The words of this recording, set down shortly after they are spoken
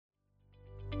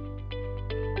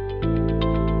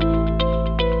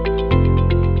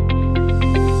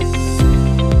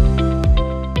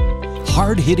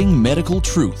hard-hitting medical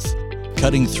truth,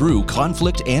 cutting through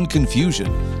conflict and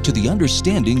confusion to the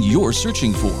understanding you're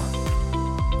searching for.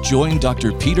 Join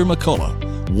Dr. Peter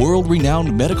McCullough,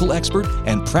 world-renowned medical expert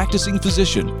and practicing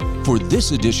physician, for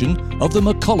this edition of the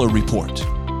McCullough Report.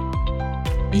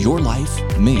 Your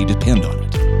life may depend on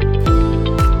it.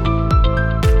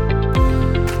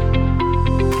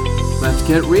 Let's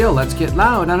get real, let's get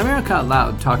loud on America Out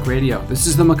Loud Talk Radio. This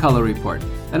is the McCullough Report,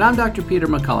 and I'm Dr. Peter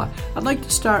McCullough. I'd like to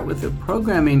start with a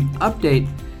programming update.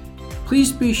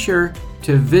 Please be sure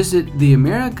to visit the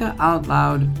America Out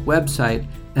Loud website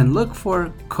and look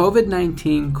for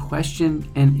COVID-19 question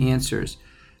and answers.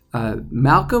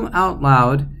 Malcolm Out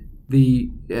Loud, the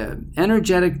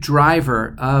energetic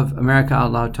driver of America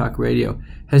Out Loud Talk Radio,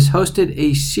 has hosted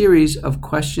a series of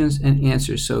questions and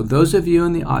answers. So those of you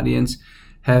in the audience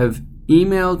have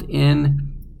emailed in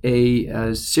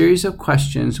a series of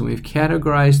questions, and we've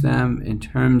categorized them in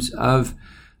terms of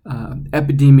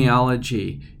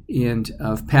epidemiology and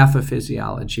of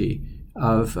pathophysiology,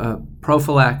 of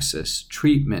prophylaxis,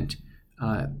 treatment,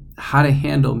 how to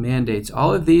handle mandates.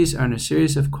 All of these are in a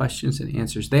series of questions and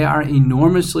answers. They are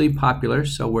enormously popular,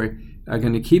 so we're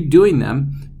going to keep doing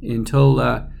them until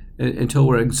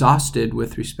we're exhausted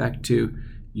with respect to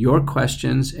your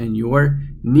questions and your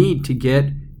need to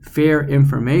get fair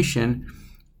information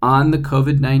on the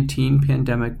COVID-19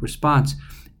 pandemic response.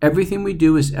 Everything we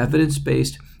do is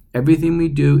evidence-based. Everything we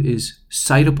do is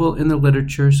citable in the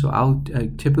literature, so I'll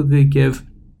typically give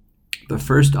the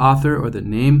first author or the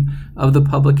name of the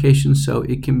publication so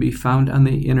it can be found on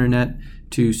the internet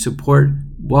to support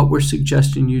what we're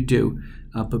suggesting you do.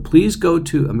 But please go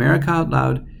to America Out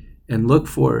Loud and look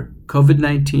for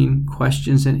COVID-19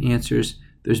 questions and answers.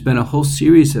 There's been a whole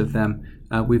series of them.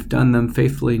 We've done them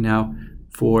faithfully now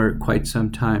for quite some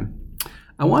time.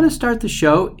 I want to start the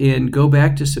show and go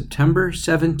back to September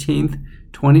 17th,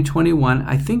 2021.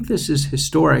 I think this is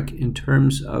historic in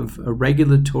terms of a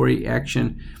regulatory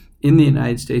action in the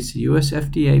United States. The US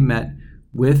FDA met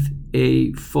with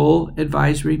a full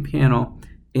advisory panel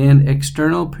and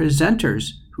external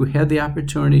presenters who had the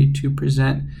opportunity to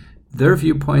present their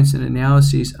viewpoints and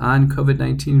analyses on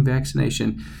COVID-19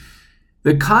 vaccination.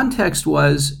 The context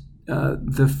was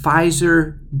the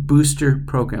Pfizer booster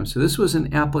program. So this was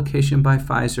an application by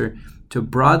Pfizer to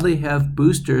broadly have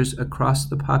boosters across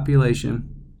the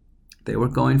population. They were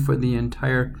going for the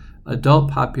entire adult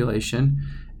population.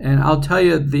 And I'll tell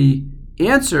you, the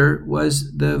answer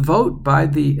was the vote by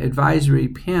the advisory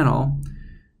panel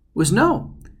was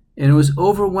no. And it was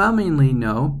overwhelmingly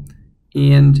no.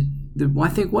 And I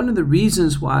think one of the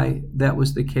reasons why that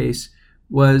was the case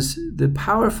was the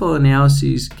powerful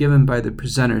analyses given by the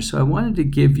presenters. So I wanted to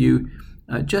give you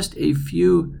just a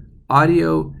few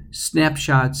audio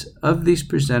snapshots of these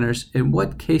presenters and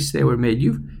what case they were made.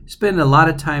 You've spent a lot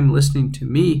of time listening to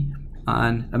me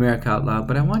on America Out Loud,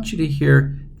 but I want you to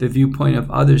hear the viewpoint of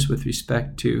others with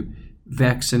respect to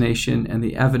vaccination and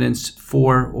the evidence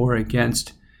for or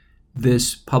against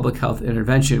this public health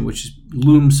intervention, which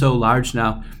looms so large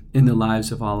now in the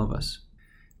lives of all of us.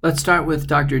 Let's start with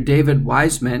Dr. David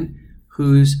Wiseman,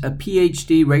 who's a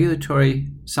PhD regulatory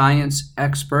science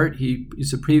expert. He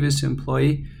is a previous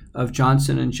employee of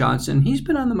Johnson & Johnson. He's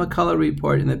been on the McCullough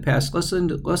Report in the past. Let's listen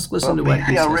to what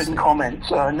he says. Written comments.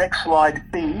 Next slide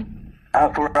B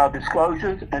for our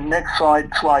disclosures, and next slide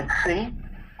C.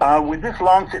 With this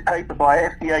Lancet paper by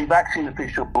FDA vaccine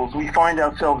officials, we find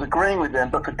ourselves agreeing with them,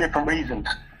 but for different reasons.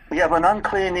 We have an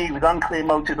unclear need with unclear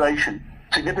motivation,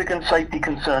 significant safety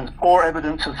concerns, poor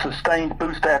evidence of sustained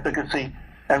booster efficacy,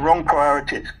 and wrong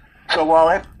priorities. So while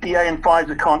FDA and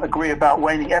Pfizer can't agree about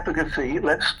waning efficacy,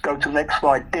 let's go to next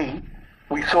slide D.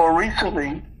 We saw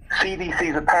recently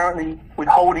CDC's apparent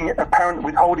withholding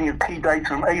of key data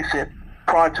from ACIP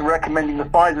prior to recommending the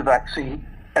Pfizer vaccine,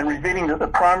 and revealing that the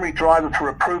primary driver for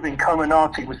approving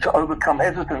Comirnaty was to overcome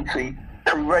hesitancy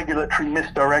through regulatory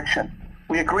misdirection.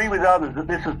 We agree with others that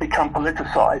this has become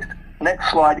politicized. Next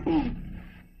slide E.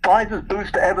 Pfizer's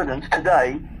booster evidence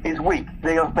today is weak.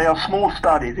 They are small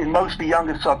studies in mostly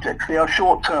younger subjects. They are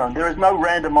short-term. There is no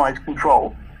randomized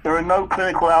control. There are no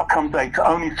clinical outcome data,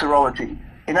 only serology.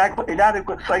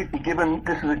 Inadequate safety given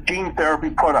this is a gene therapy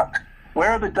product.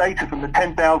 Where are the data from the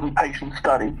 10,000 patient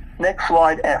study? Next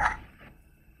slide F.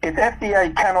 If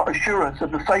FDA cannot assure us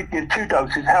of the safety of 2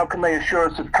 doses, how can they assure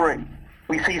us of 3?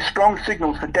 We see strong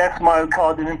signals for death,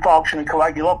 myocardial infarction, and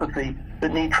coagulopathy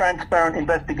that need transparent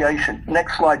investigation.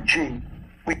 Next slide G.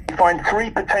 We find 3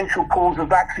 potential pools of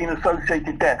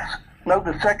vaccine-associated deaths. Note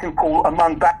the second pool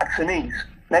among vaccinees.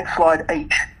 Next slide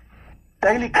H.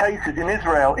 Daily cases in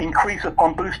Israel increase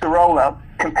upon booster rollout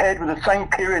compared with the same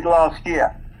period last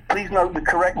year. Please note the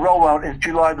correct rollout is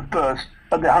July the 1st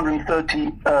at the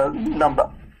 130 number.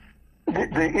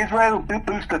 The Israel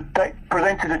booster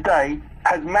presented today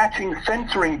has matching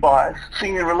censoring bias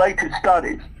seen in related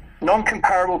studies,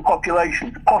 non-comparable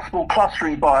populations, possible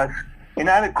clustering bias,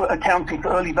 inadequate accounting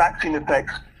for early vaccine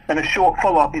effects, and a short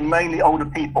follow-up in mainly older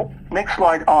people. Next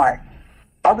slide, I.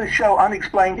 Others show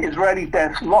unexplained Israeli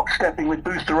deaths lockstepping with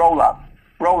booster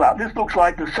rollout. This looks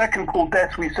like the second pool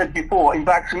deaths we said before in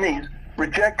vaccinees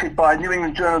rejected by New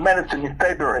England Journal of Medicine in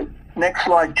February. Next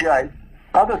slide, J.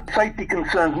 Other safety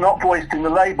concerns not voiced in the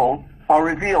label are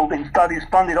revealed in studies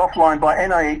funded offline by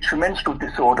NIH for menstrual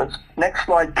disorders. Next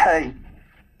slide, K.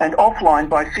 And offline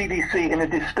by CDC in a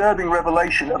disturbing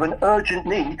revelation of an urgent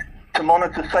need to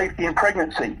monitor safety in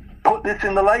pregnancy. Put this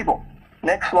in the label.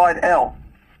 Next slide, L.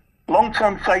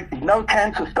 Long-term safety. No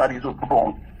cancer studies were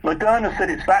performed. Moderna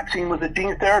said its vaccine was a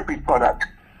gene therapy product.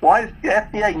 Why is the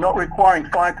FDA not requiring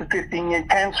 5 to 15-year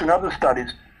cancer and other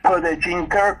studies per their gene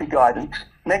therapy guidance?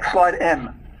 Next slide,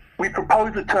 M. We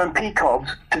propose the term PCOVs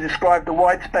to describe the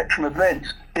wide spectrum of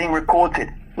events being reported.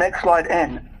 Next slide,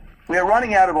 N. We are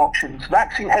running out of options.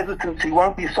 Vaccine hesitancy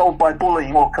won't be solved by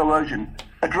bullying or coercion.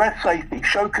 Address safety,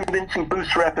 show convincing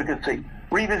booster efficacy,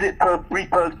 revisit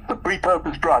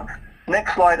repurposed drugs.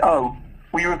 Next slide, O.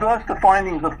 We reverse the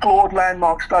findings of flawed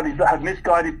landmark studies that have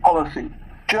misguided policy.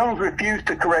 Journals refuse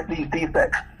to correct these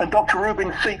defects, and Dr.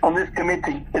 Rubin's seat on this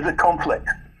committee is a conflict.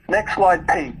 Next slide,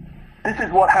 P. This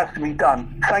is what has to be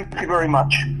done. Thank you very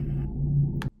much.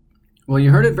 Well,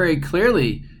 you heard it very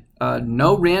clearly.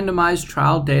 No randomized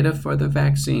trial data for the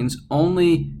vaccines,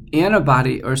 only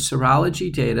antibody or serology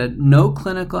data, no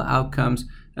clinical outcomes.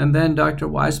 And then Dr.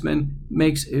 Wiseman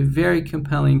makes a very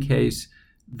compelling case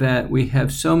that we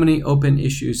have so many open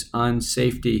issues on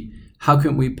safety. How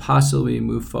can we possibly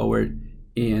move forward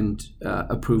and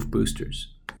approve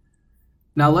boosters?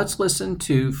 Now let's listen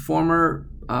to former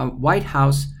White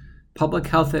House Public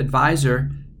Health Advisor,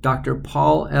 Dr.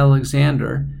 Paul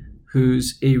Alexander,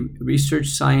 who's a research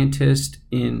scientist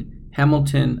in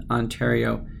Hamilton,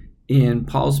 Ontario. And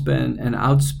Paul's been an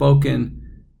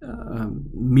outspoken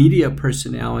media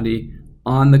personality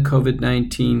on the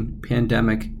COVID-19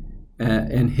 pandemic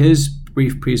and his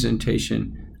brief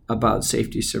presentation about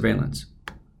safety surveillance.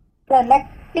 The next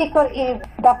speaker is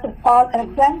Dr. Paul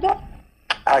Alexander.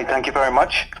 Hi, thank you very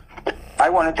much. I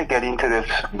wanted to get into this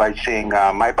by saying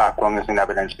my background is in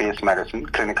evidence-based medicine,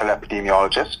 clinical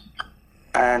epidemiologist,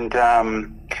 and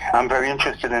I'm very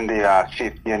interested in the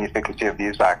safety and efficacy of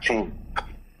these vaccines.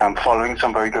 I'm following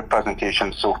some very good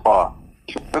presentations so far.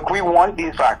 Look, we want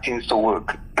these vaccines to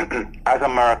work as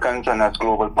Americans and as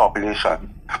global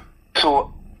population.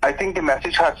 So I think the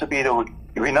message has to be that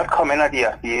we're not coming at the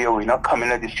FDA or we're not coming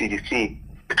at the CDC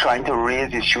trying to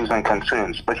raise issues and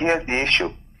concerns. But here's the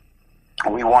issue.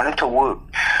 We want it to work.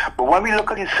 But when we look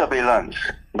at the surveillance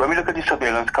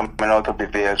coming out of the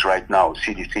VAERS right now,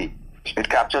 CDC, it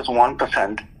captures 1 to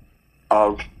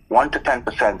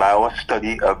 10% by our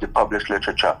study of the published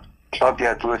literature of the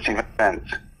adverse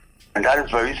events. And that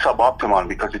is very suboptimal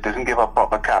because it doesn't give a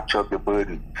proper capture of the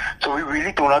burden. So we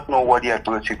really do not know what the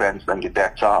adverse events and the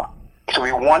deaths are. So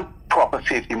we want proper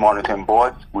safety monitoring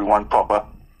boards. We want proper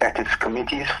ethics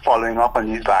committees following up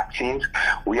on these vaccines.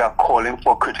 We are calling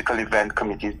for critical event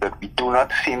committees, but we do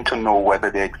not seem to know whether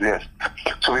they exist.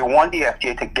 So we want the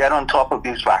FDA to get on top of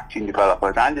these vaccine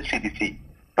developers and the CDC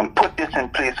and put this in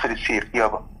place for the safety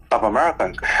of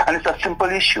Americans. And it's a simple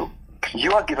issue.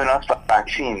 You are giving us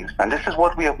vaccines, and this is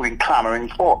what we have been clamoring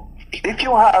for. If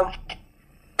you have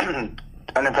an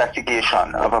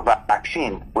investigation of a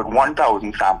vaccine with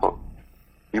 1,000 samples,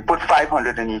 you put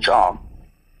 500 in each arm,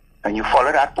 and you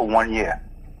follow that for 1 year,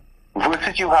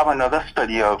 versus you have another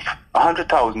study of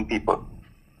 100,000 people,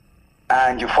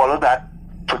 and you follow that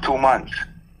for 2 months.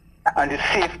 And the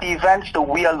safety events that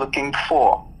we are looking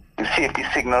for, the safety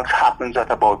signals happens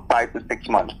at about 5 to 6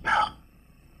 months.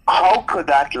 How could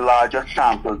that larger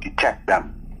sample detect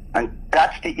them? And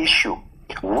that's the issue.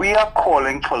 We are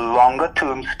calling for longer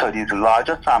term studies,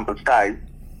 larger sample size,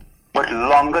 but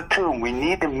longer term. We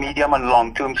need the medium and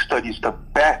long term studies to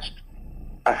best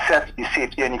assess the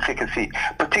safety and efficacy,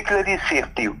 particularly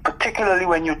safety, particularly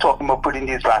when you're talking about putting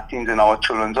these vaccines in our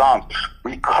children's arms.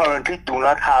 We currently do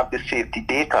not have the safety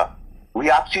data. We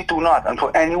actually do not. And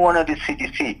for anyone at the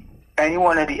CDC,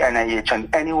 anyone at the NIH,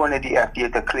 and anyone at the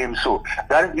FDA to claim so,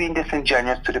 that is being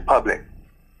disingenuous to the public.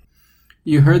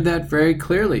 You heard that very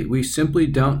clearly. We simply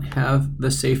don't have the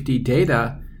safety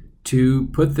data to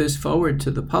put this forward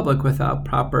to the public without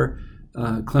proper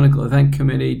clinical event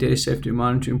committee, data safety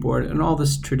monitoring board, and all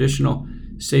this traditional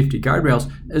safety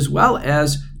guardrails, as well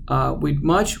as we'd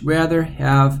much rather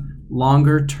have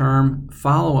longer-term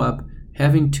follow-up.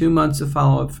 Having 2 months of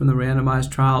follow-up from the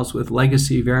randomized trials with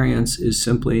legacy variants is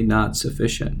simply not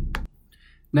sufficient.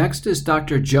 Next is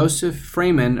Dr. Joseph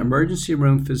Freeman, emergency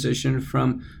room physician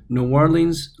from New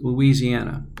Orleans,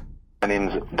 Louisiana. My name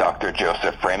is Dr.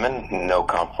 Joseph Freeman, no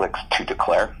conflicts to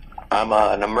declare. I'm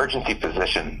an emergency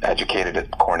physician educated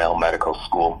at Cornell Medical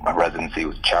School. My residency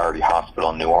was Charity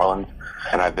Hospital in New Orleans,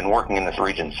 and I've been working in this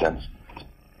region since.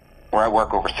 Where I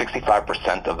work, over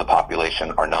 65% of the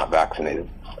population are not vaccinated.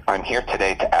 I'm here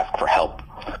today to ask for help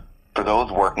for those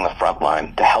working the front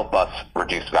line to help us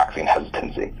reduce vaccine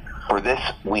hesitancy. For this,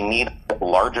 we need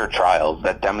larger trials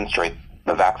that demonstrate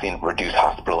the vaccine reduce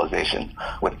hospitalization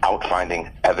without finding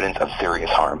evidence of serious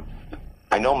harm.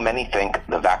 I know many think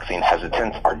the vaccine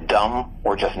hesitants are dumb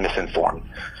or just misinformed.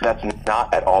 That's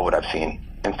not at all what I've seen.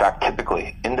 In fact,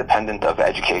 typically, independent of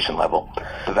education level,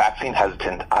 the vaccine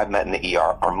hesitant I've met in the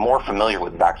ER are more familiar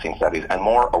with vaccine studies and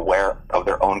more aware of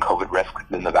their own COVID risk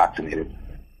than the vaccinated.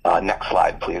 Next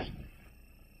slide, please.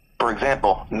 For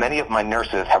example, many of my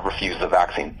nurses have refused the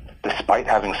vaccine, despite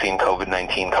having seen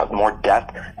COVID-19 cause more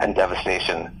death and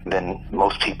devastation than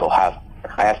most people have.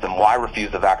 I asked them why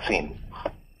refuse the vaccine.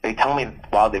 They tell me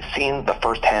while they've seen the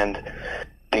firsthand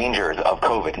dangers of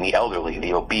COVID in the elderly,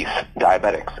 the obese,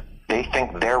 diabetics, they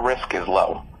think their risk is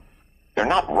low. They're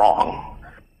not wrong.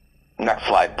 Next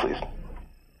slide, please.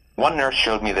 One nurse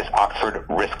showed me this Oxford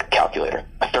risk calculator.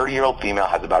 A 30-year-old female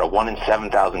has about a 1 in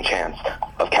 7,000 chance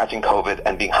of catching COVID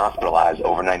and being hospitalized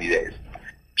over 90 days.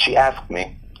 She asked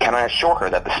me, can I assure her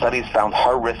that the studies found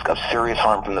her risk of serious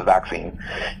harm from the vaccine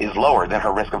is lower than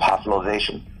her risk of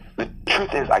hospitalization? The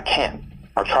truth is, I can't.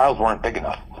 Our trials weren't big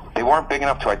enough. They weren't big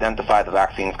enough to identify the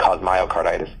vaccines cause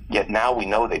myocarditis, yet now we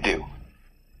know they do.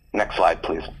 Next slide,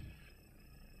 please.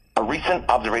 A recent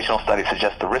observational study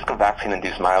suggests the risk of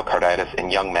vaccine-induced myocarditis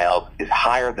in young males is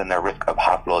higher than their risk of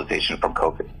hospitalization from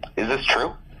COVID. Is this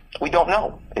true? We don't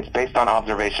know. It's based on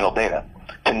observational data.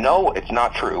 To know it's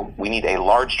not true, we need a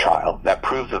large trial that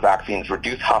proves the vaccines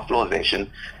reduce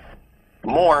hospitalization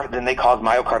more than they cause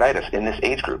myocarditis in this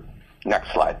age group.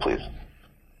 Next slide, please.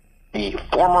 The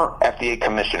former FDA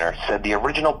commissioner said the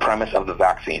original premise of the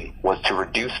vaccine was to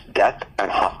reduce death and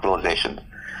hospitalizations.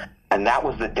 And that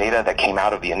was the data that came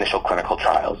out of the initial clinical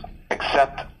trials.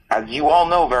 Except, as you all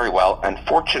know very well, and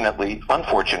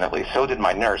unfortunately, so did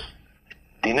my nurse,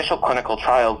 the initial clinical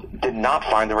trials did not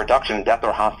find a reduction in death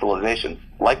or hospitalization,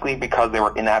 likely because they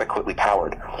were inadequately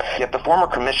powered. Yet the former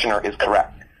commissioner is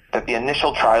correct that the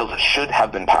initial trials should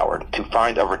have been powered to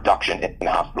find a reduction in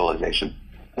hospitalization.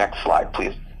 Next slide,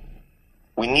 please.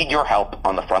 We need your help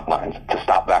on the front lines to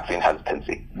stop vaccine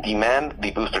hesitancy. Demand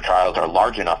the booster trials are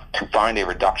large enough to find a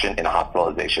reduction in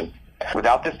hospitalization.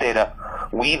 Without this data,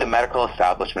 we, the medical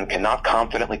establishment, cannot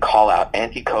confidently call out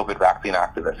anti-COVID vaccine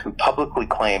activists who publicly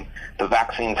claim the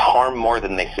vaccines harm more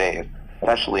than they save,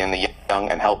 especially in the young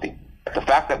and healthy. The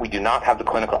fact that we do not have the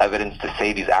clinical evidence to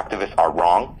say these activists are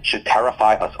wrong should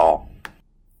terrify us all.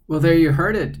 Well, there you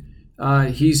heard it.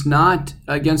 He's not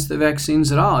against the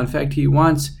vaccines at all. In fact, he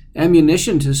wants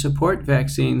ammunition to support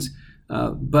vaccines,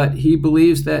 but he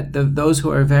believes that those who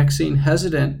are vaccine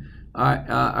hesitant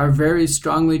are very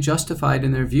strongly justified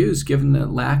in their views, given the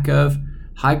lack of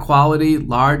high-quality,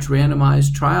 large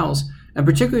randomized trials, and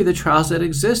particularly the trials that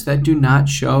exist that do not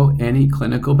show any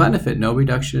clinical benefit, no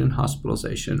reduction in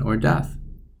hospitalization or death.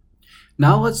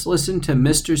 Now let's listen to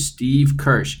Mr. Steve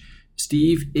Kirsch.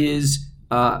 Steve is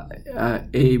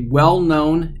a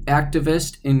well-known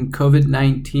activist in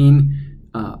COVID-19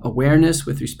 awareness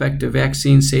with respect to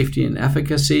vaccine safety and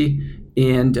efficacy.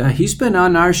 And he's been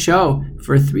on our show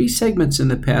for 3 segments in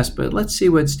the past, but let's see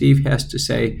what Steve has to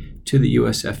say to the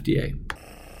US FDA.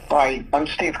 Hi, I'm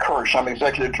Steve Kirsch. I'm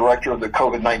Executive Director of the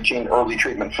COVID-19 Early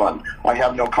Treatment Fund. I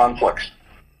have no conflicts.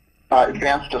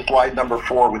 Advance to slide number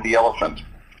 4 with the elephant.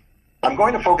 I'm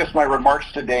going to focus my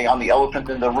remarks today on the elephant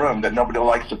in the room that nobody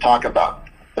likes to talk about,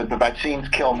 that the vaccines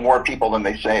kill more people than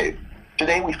they save.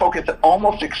 Today we focus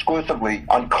almost exclusively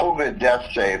on COVID death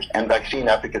saves and vaccine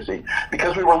efficacy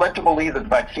because we were led to believe that the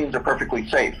vaccines are perfectly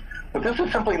safe. But this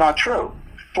is simply not true.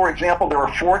 For example, there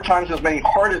were 4 times as many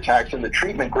heart attacks in the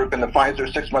treatment group in the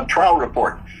Pfizer 6-month trial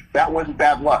report. That wasn't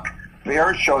bad luck.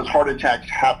 Theirs shows heart attacks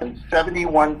happen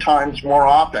 71 times more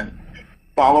often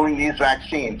following these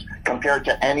vaccines compared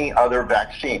to any other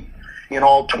vaccine. In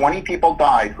all, 20 people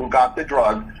died who got the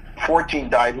drug, 14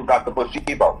 died who got the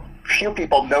placebo. Few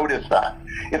people notice that.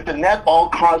 If the net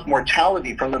all-cause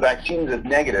mortality from the vaccines is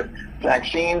negative,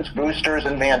 vaccines, boosters,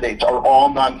 and mandates are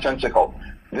all nonsensical.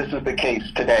 This is the case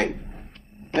today.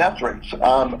 Death rates.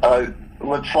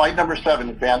 Let's slide number 7,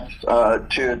 advance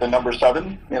to the number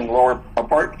 7 in the lower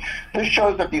part. This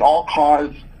shows that the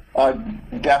all-cause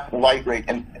death light rate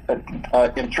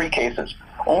in 3 cases.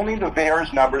 Only the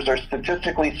VAERS numbers are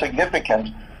statistically significant,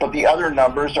 but the other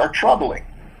numbers are troubling.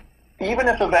 Even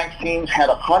if the vaccines had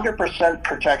 100%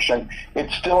 protection, it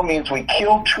still means we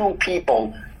kill 2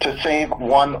 people to save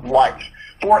 1 life.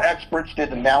 4 experts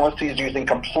did analyses using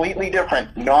completely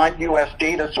different non-U.S.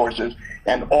 data sources,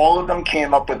 and all of them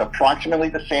came up with approximately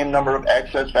the same number of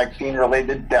excess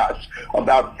vaccine-related deaths,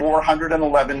 about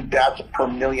 411 deaths per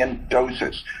million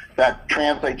doses. That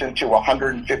translates into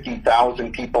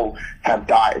 150,000 people have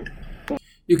died.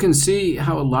 You can see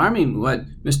how alarming what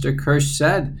Mr. Kirsch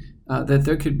said, that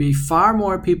there could be far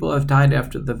more people have died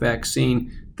after the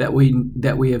vaccine that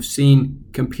we have seen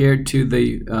compared to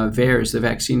the VAERS, the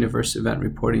Vaccine Adverse Event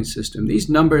Reporting System. These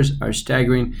numbers are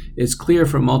staggering. It's clear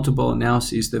from multiple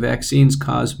analyses the vaccines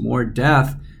cause more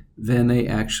death than they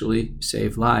actually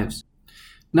save lives.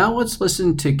 Now let's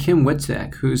listen to Kim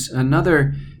Witzak, who's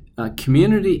another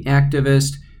community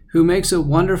activist who makes a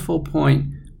wonderful point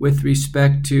with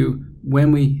respect to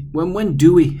when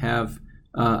do we have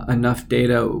enough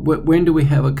data, when do we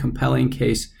have a compelling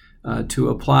case to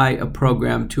apply a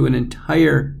program to an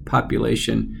entire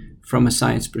population from a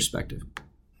science perspective.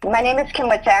 My name is Kim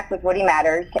Witzak with Woody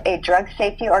Matters, a drug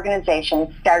safety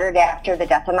organization started after the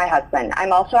death of my husband.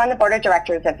 I'm also on the board of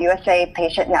directors of USA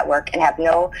Patient Network and have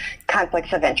no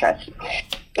conflicts of interest.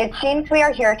 It seems we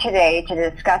are here today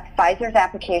to discuss Pfizer's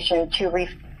application to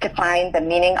redefine the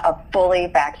meaning of fully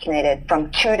vaccinated from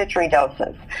 2 to 3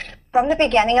 doses. From the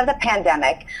beginning of the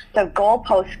pandemic, the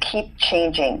goalposts keep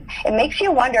changing. It makes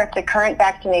you wonder if the current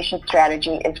vaccination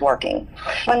strategy is working.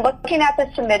 When looking at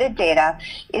the submitted data,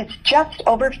 it's just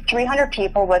over 300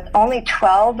 people with only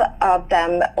 12 of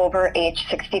them over age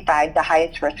 65, the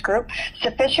highest risk group,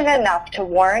 sufficient enough to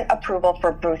warrant approval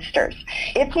for boosters.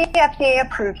 If the FDA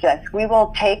approves this, we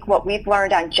will take what we've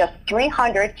learned on just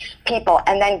 300 people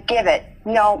and then give it,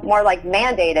 no, more like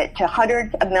mandate it to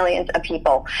hundreds of millions of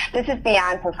people. This is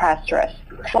beyond preposterous.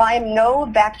 While I am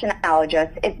no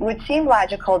vaccinologist, it would seem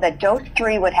logical that dose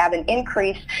 3 would have an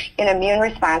increase in immune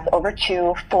response over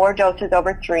 2, 4 doses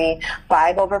over 3,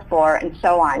 5 over 4, and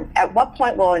so on. At what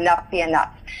point will enough be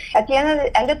enough? At the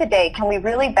end of the day, can we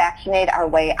really vaccinate our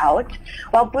way out?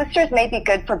 While boosters may be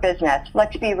good for business,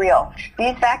 let's be real.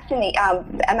 These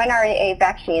mRNA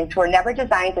vaccines were never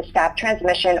designed to stop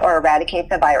transmission or eradicate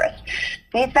the virus.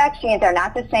 These vaccines are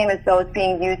not the same as those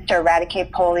being used to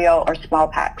eradicate polio or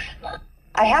smallpox.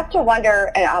 I have to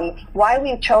wonder why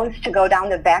we chose to go down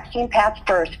the vaccine path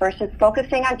first versus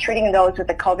focusing on treating those with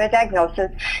a COVID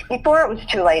diagnosis before it was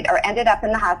too late or ended up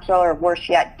in the hospital or worse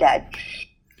yet, dead.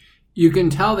 You can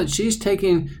tell that she's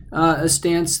taking a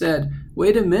stance that,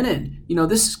 wait a minute,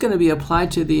 this is going to be applied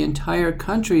to the entire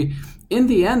country. In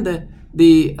the end,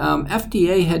 the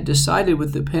FDA had decided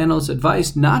with the panel's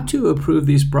advice not to approve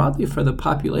these broadly for the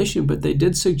population, but they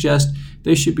did suggest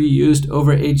they should be used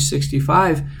over age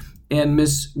 65. And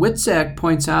Ms. Witzak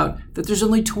points out that there's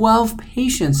only 12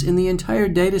 patients in the entire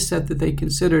data set that they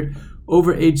considered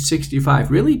over age 65.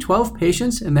 Really, 12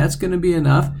 patients, and that's going to be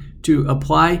enough to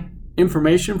apply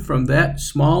information from that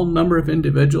small number of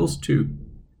individuals to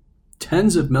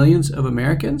tens of millions of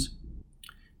Americans?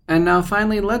 And now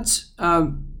finally, let's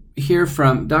hear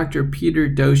from Dr. Peter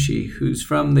Doshi, who's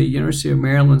from the University of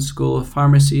Maryland School of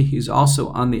Pharmacy. He's also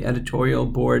on the editorial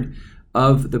board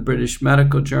of the British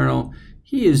Medical Journal.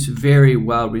 He is very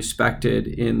well respected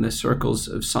in the circles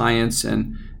of science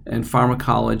and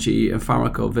pharmacology and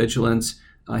pharmacovigilance.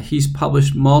 He's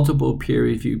published multiple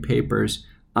peer-reviewed papers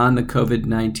on the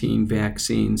COVID-19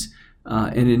 vaccines,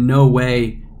 and in no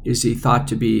way is he thought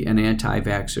to be an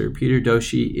anti-vaxxer. Peter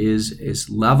Doshi is as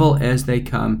level as they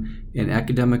come in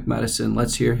academic medicine.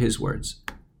 Let's hear his words.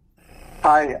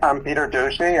 Hi, I'm Peter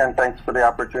Doshi, and thanks for the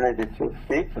opportunity to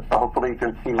speak. Hopefully you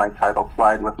can see my title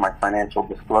slide with my financial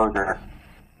disclosure.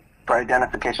 For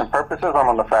identification purposes, I'm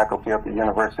on the faculty of the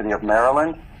University of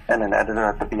Maryland and an editor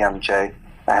at the BMJ.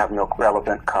 I have no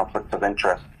relevant conflicts of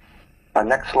interest.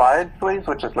 Next slide, please,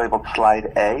 which is labeled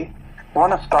Slide A. I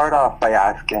want to start off by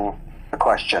asking the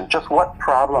question, just what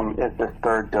problem is this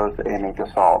third dose aiming to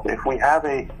solve? If we have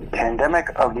a pandemic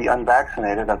of the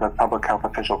unvaccinated, as our public health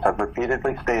officials have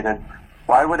repeatedly stated,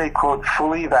 why would a, quote,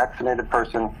 fully vaccinated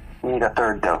person need a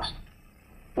third dose?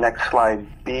 Next slide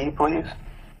B, please.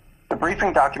 The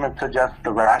briefing document suggests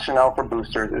the rationale for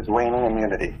boosters is waning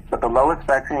immunity, but the lowest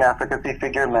vaccine efficacy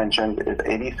figure mentioned is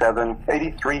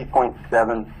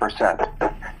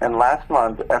 83.7%. And last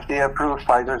month, FDA approved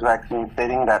Pfizer's vaccine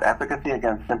stating that efficacy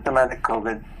against symptomatic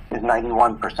COVID is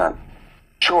 91%.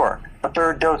 Sure, a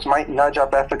third dose might nudge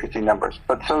up efficacy numbers,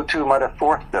 but so too might a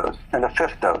fourth dose and a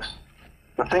fifth dose.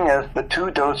 The thing is, the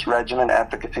 2-dose regimen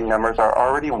efficacy numbers are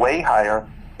already way higher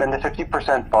than the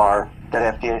 50% bar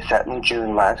that FDA set in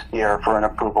June last year for an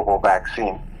approvable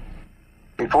vaccine.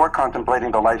 Before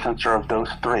contemplating the licensure of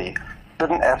dose 3,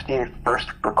 shouldn't FDA first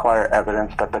require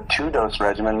evidence that the 2-dose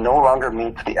regimen no longer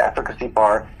meets the efficacy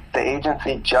bar the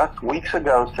agency just weeks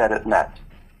ago said it met?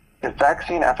 If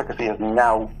vaccine efficacy is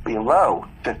now below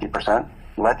 50%,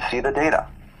 let's see the data.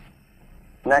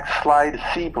 Next slide,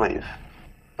 C, please.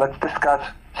 Let's discuss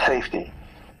safety.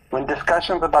 When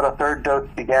discussions about a third dose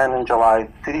began in July,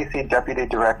 CDC Deputy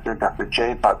Director Dr.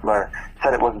 Jay Butler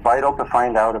said it was vital to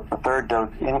find out if the third dose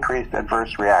increased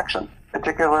adverse reactions,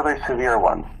 particularly severe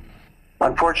ones.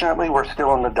 Unfortunately, we're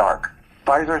still in the dark.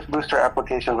 Pfizer's booster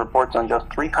application reports on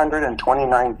just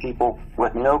 329 people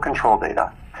with no control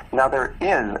data. Now, there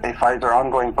is a Pfizer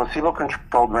ongoing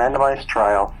placebo-controlled randomized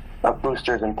trial of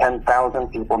boosters in 10,000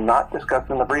 people not discussed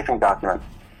in the briefing document.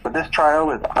 But this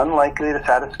trial is unlikely to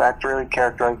satisfactorily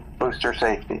characterize booster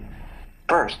safety.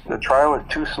 First, the trial is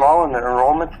too small and the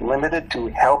enrollment's limited to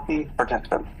healthy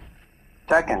participants.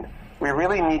 Second, we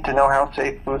really need to know how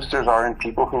safe boosters are in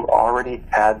people who already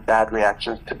had bad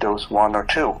reactions to dose 1 or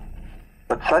 2.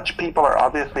 But such people are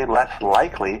obviously less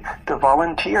likely to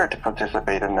volunteer to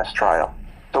participate in this trial,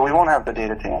 so we won't have the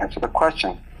data to answer the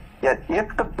question. Yet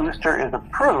if the booster is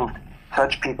approved,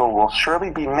 such people will surely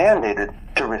be mandated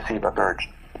to receive a third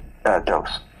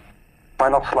dose.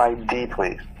 Final slide, D,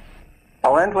 please.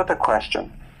 I'll end with a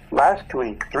question. Last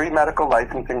week, 3 medical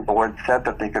licensing boards said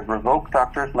that they could revoke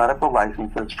doctors' medical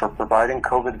licenses for providing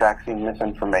COVID vaccine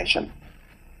misinformation.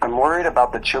 I'm worried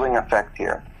about the chilling effect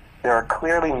here. There are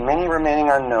clearly many remaining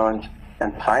unknowns,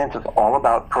 and science is all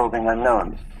about probing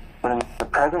unknowns. But in the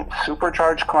present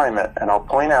supercharged climate, and I'll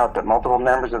point out that multiple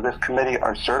members of this committee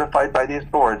are certified by these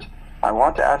boards, I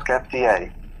want to ask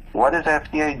FDA, what is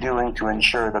FDA doing to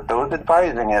ensure that those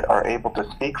advising it are able to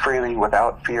speak freely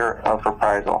without fear of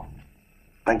reprisal?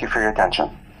 Thank you for your attention.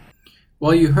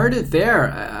 Well, you heard it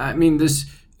there. I mean, this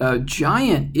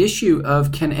giant issue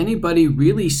of can anybody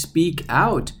really speak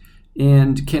out,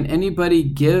 and can anybody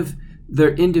give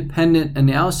their independent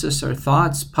analysis or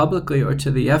thoughts publicly or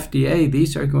to the FDA?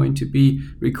 These are going to be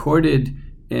recorded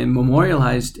and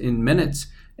memorialized in minutes.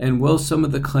 And will some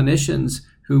of the clinicians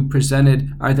who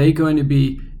presented, are they going to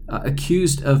be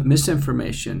accused of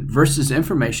misinformation versus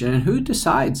information? And who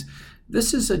decides?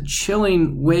 This is a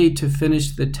chilling way to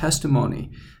finish the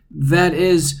testimony. That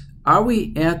is, are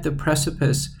we at the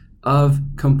precipice of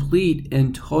complete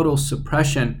and total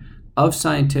suppression of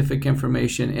scientific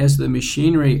information as the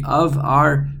machinery of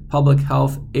our public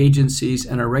health agencies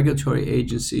and our regulatory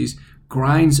agencies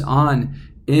grinds on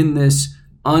in this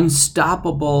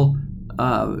unstoppable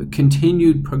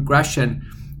continued progression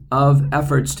of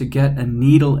efforts to get a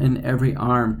needle in every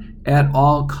arm at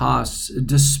all costs,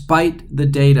 despite the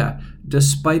data,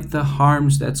 despite the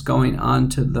harms that's going on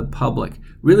to the public?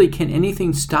 Really, can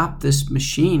anything stop this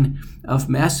machine of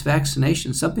mass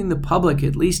vaccination, something the public,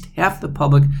 at least half the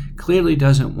public, clearly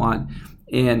doesn't want?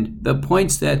 And the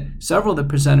points that several of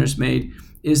the presenters made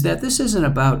is that this isn't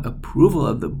about approval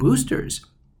of the boosters.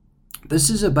 This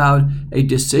is about a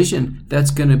decision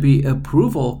that's going to be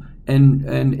approval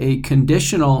and a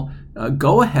conditional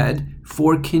go-ahead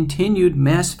for continued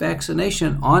mass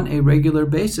vaccination on a regular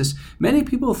basis. Many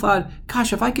people thought,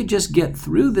 gosh, if I could just get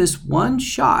through this one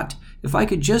shot, if I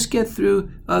could just get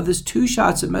through this 2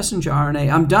 shots of messenger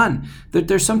RNA, I'm done. That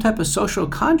there's some type of social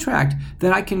contract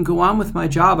that I can go on with my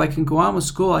job, I can go on with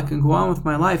school, I can go on with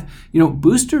my life.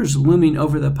 Boosters looming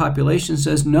over the population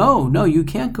says, no, you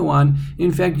can't go on.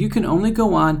 In fact, you can only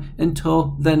go on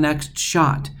until the next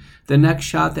shot. The next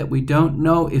shot that we don't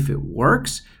know if it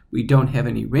works. We don't have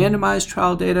any randomized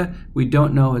trial data. We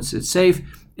don't know if it's safe.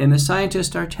 And the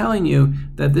scientists are telling you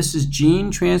that this is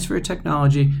gene transfer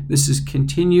technology. This is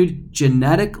continued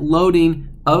genetic loading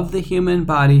of the human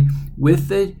body with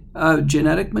the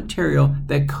genetic material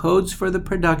that codes for the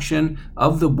production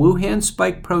of the Wuhan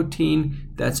spike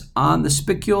protein that's on the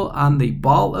spicule, on the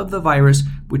ball of the virus,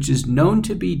 which is known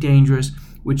to be dangerous,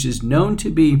 which is known to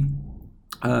be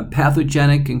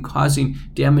pathogenic and causing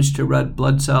damage to red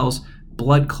blood cells,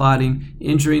 blood clotting,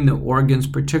 injuring the organs,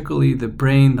 particularly the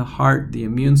brain, the heart, the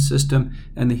immune system,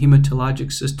 and the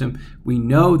hematologic system. We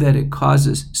know that it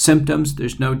causes symptoms,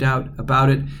 there's no doubt about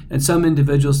it. And some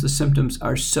individuals, the symptoms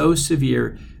are so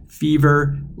severe,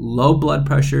 fever, low blood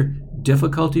pressure,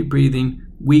 difficulty breathing,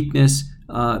 weakness,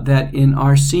 that in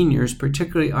our seniors,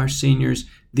 particularly our seniors,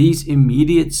 these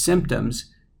immediate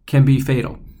symptoms can be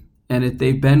fatal. And if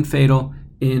they've been fatal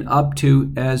in up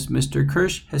to, as Mr.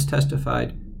 Kirsch has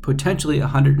testified, potentially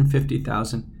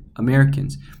 150,000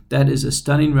 Americans. That is a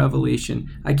stunning revelation.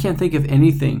 I can't think of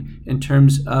anything in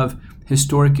terms of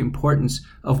historic importance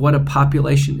of what a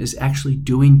population is actually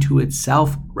doing to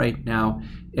itself right now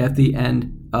at the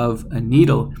end of a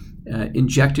needle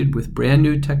injected with brand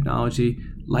new technology,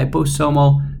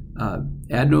 liposomal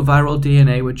adenoviral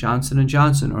DNA with Johnson &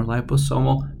 Johnson, or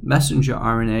liposomal messenger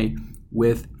RNA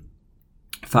with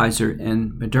Pfizer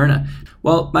and Moderna.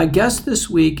 Well, my guest this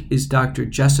week is Dr.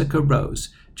 Jessica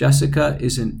Rose. Jessica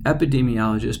is an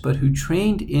epidemiologist, but who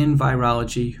trained in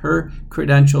virology. Her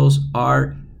credentials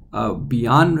are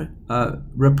beyond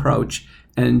reproach.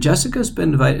 And Jessica's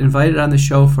been invited on the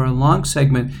show for a long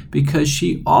segment because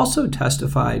she also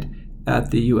testified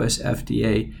at the US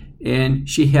FDA, and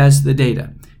she has the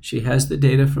data. She has the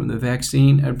data from the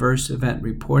Vaccine Adverse Event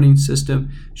Reporting System.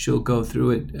 She'll go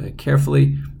through it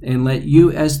carefully and let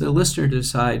you, as the listener,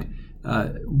 decide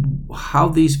how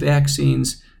these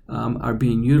vaccines are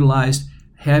being utilized.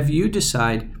 Have you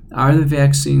decide, are the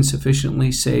vaccines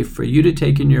sufficiently safe for you to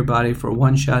take in your body for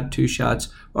 1 shot, 2 shots,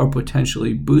 or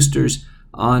potentially boosters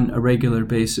on a regular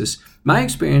basis? My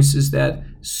experience is that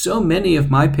so many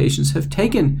of my patients have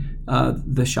taken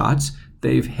the shots.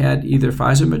 They've had either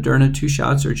Pfizer, Moderna 2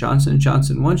 shots, or Johnson &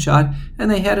 Johnson 1 shot, and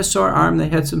they had a sore arm, they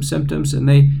had some symptoms, and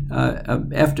they,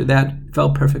 after that,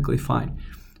 felt perfectly fine.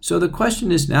 So the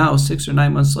question is now, 6 or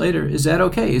 9 months later, is that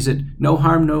okay? Is it no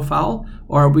harm, no foul?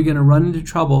 Or are we going to run into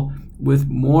trouble with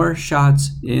more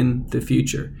shots in the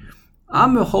future?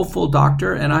 I'm a hopeful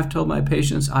doctor, and I've told my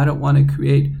patients I don't want to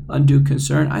create undue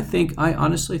concern. I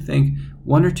honestly think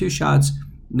 1 or 2 shots,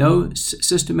 no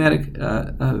systematic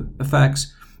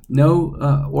effects,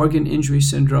 no organ injury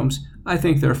syndromes. I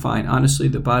think they're fine. Honestly,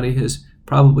 the body has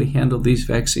probably handled these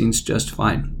vaccines just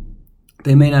fine.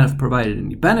 They may not have provided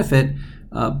any benefit,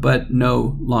 but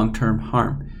no long-term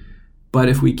harm. But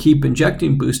if we keep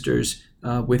injecting boosters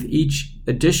with each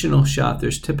additional shot,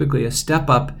 there's typically a step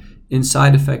up in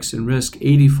side effects and risk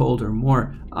 80-fold or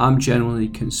more. I'm genuinely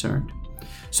concerned.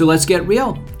 So let's get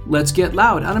real. Let's get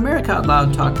loud on America Out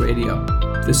Loud Talk Radio.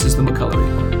 This is the McCullough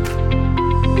Report.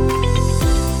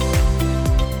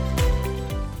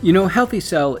 You know, Healthy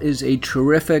Cell is a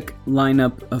terrific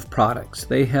lineup of products.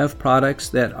 They have products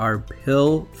that are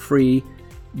pill-free,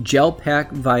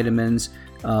 gel-packed vitamins.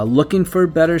 Looking for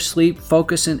better sleep,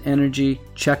 focus, and energy?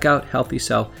 Check out Healthy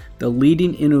Cell, the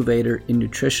leading innovator in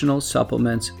nutritional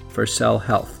supplements for cell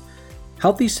health.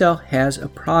 Healthy Cell has a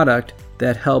product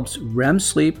that helps REM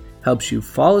sleep, helps you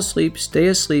fall asleep, stay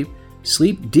asleep,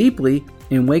 sleep deeply,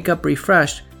 and wake up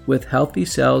refreshed with Healthy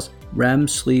Cell's REM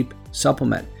sleep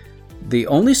supplement. The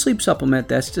only sleep supplement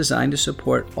that's designed to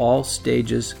support all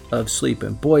stages of sleep.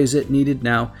 And boy, is it needed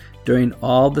now during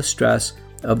all the stress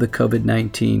of the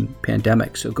COVID-19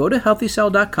 pandemic. So go to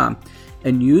healthycell.com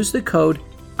and use the code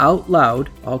OUTLOUD,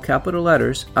 all capital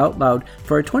letters, OUTLOUD,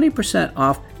 for a 20%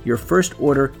 off your first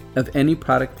order of any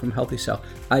product from Healthy Cell.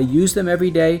 I use them every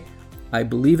day. I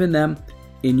believe in them,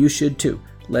 and you should too.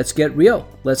 Let's get real.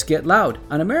 Let's get loud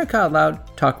on America Out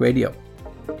Loud Talk Radio.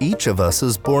 Each of us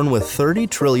is born with 30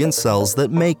 trillion cells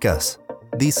that make us.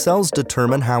 These cells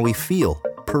determine how we feel,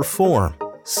 perform,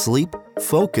 sleep,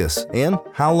 focus, and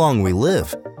how long we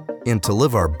live. And to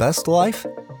live our best life,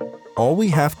 all we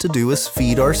have to do is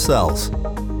feed our cells.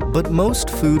 But most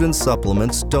food and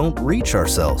supplements don't reach our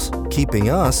cells, keeping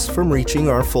us from reaching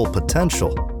our full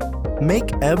potential.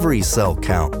 Make every cell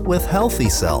count with Healthy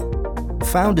Cell.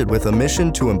 Founded with a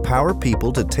mission to empower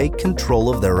people to take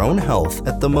control of their own health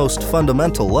at the most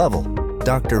fundamental level,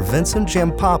 Dr. Vincent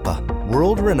Giampapa,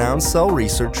 world-renowned cell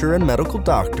researcher and medical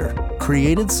doctor,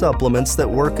 created supplements that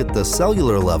work at the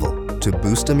cellular level to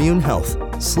boost immune health,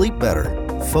 sleep better,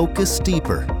 focus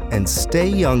deeper, and stay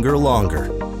younger longer.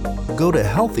 Go to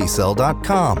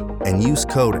healthycell.com and use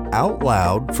code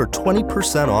OUTLOUD for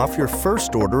 20% off your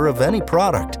first order of any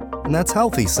product. And that's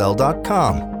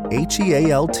healthycell.com.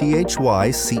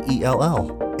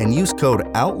 HEALTHYCELL, and use code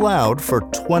OUTLOUD for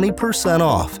 20%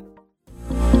 off.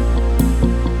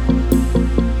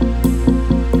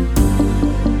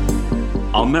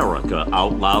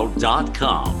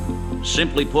 AmericaOutloud.com.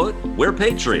 Simply put, we're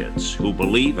patriots who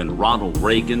believe in Ronald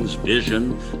Reagan's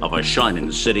vision of a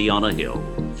shining city on a hill.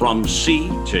 From sea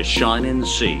to shining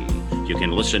sea. You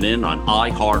can listen in on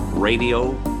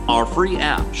iHeartRadio. Our free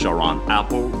apps are on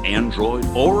Apple, Android,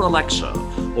 or Alexa,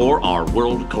 or our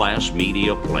world-class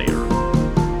media player.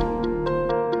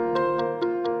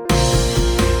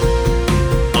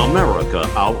 America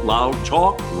Out Loud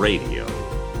Talk Radio.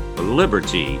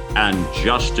 Liberty and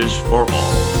justice for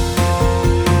all.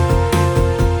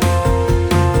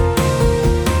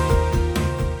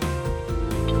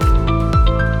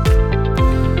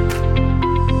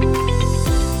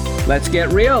 Let's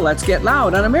get real, let's get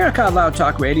loud on America Out Loud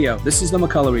Talk Radio. This is the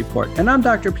McCullough Report, and I'm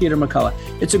Dr. Peter McCullough.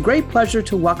 It's a great pleasure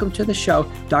to welcome to the show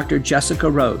Dr.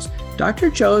 Jessica Rose.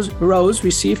 Dr. Rose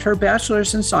received her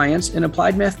bachelor's in science in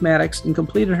applied mathematics and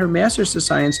completed her master's of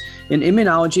science in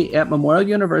immunology at Memorial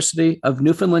University of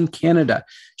Newfoundland, Canada.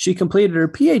 She completed her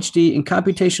PhD in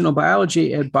computational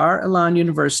biology at Bar Ilan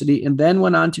University and then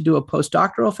went on to do a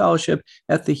postdoctoral fellowship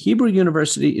at the Hebrew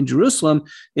University in Jerusalem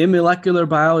in molecular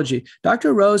biology.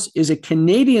 Dr. Rose is a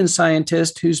Canadian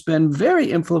scientist who's been very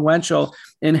influential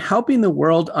in helping the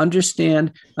world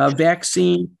understand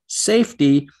vaccine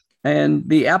safety and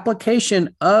the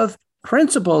application of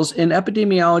principles in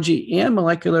epidemiology and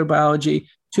molecular biology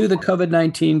to the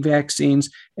COVID-19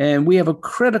 vaccines. And we have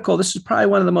this is probably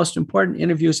one of the most important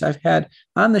interviews I've had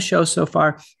on the show so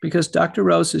far, because Dr.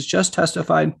 Rose has just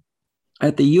testified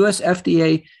at the US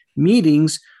FDA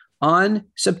meetings on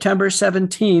September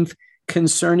 17th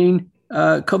concerning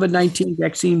COVID-19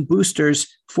 vaccine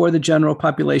boosters for the general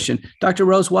population. Dr.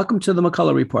 Rose, welcome to the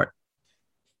McCullough Report.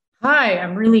 Hi,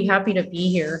 I'm really happy to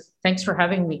be here. Thanks for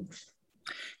having me.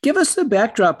 Give us the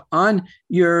backdrop on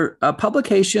your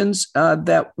publications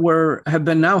that have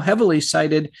been now heavily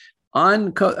cited on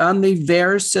the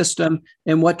VAERS system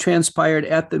and what transpired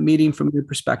at the meeting from your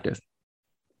perspective.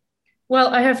 Well,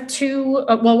 I have two.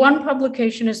 One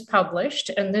publication is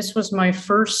published, and this was my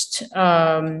first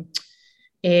VAERS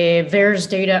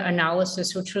data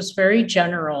analysis, which was very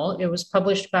general. It was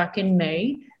published back in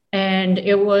May, and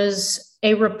it was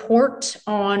a report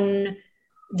on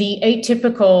the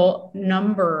atypical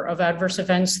number of adverse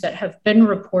events that have been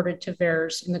reported to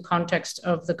VAERS in the context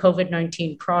of the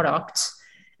COVID-19 products.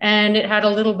 And it had a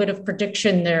little bit of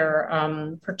prediction there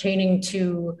pertaining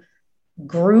to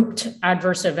grouped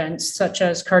adverse events such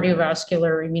as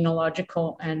cardiovascular,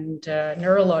 immunological, and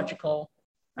neurological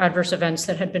adverse events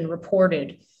that had been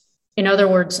reported. In other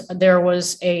words, there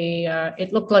was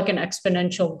it looked like an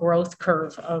exponential growth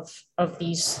curve of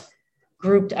these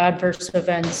grouped adverse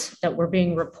events that were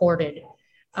being reported.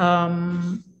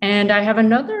 And I have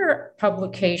another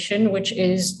publication, which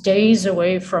is days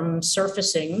away from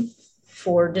surfacing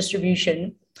for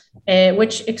distribution,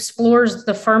 which explores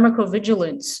the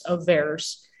pharmacovigilance of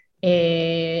VAERS.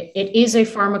 It is a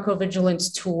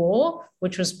pharmacovigilance tool,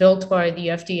 which was built by the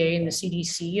FDA and the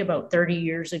CDC about 30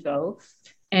 years ago.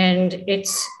 And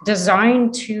it's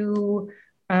designed to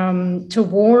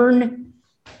warn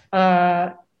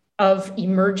of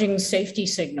emerging safety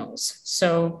signals.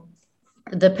 So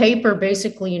the paper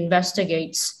basically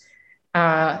investigates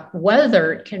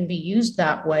whether it can be used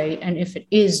that way and if it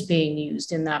is being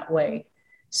used in that way.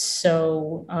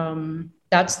 So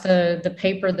that's the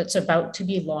paper that's about to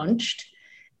be launched.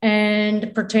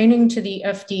 And pertaining to the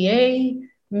FDA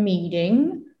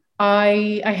meeting,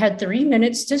 I had 3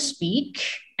 minutes to speak,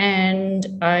 and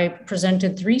I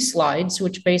presented 3 slides,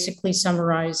 which basically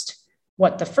summarized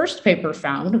what the first paper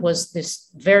found was this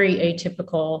very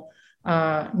atypical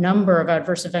number of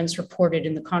adverse events reported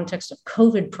in the context of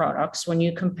COVID products when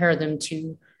you compare them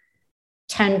to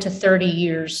 10 to 30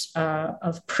 years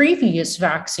of previous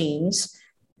vaccines.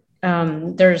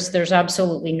 There's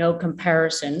absolutely no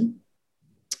comparison.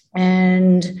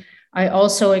 And I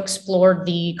also explored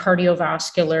the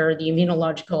cardiovascular, the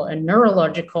immunological, and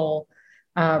neurological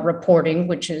reporting,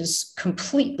 which is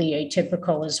completely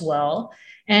atypical as well.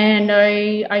 And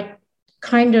I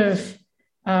kind of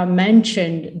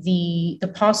mentioned the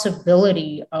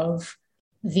possibility of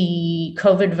the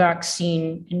COVID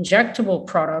vaccine injectable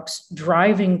products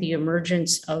driving the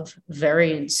emergence of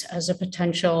variants as a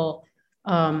potential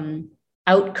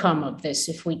outcome of this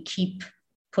if we keep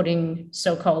putting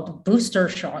so-called booster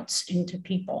shots into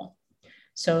people.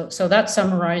 So that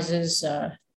summarizes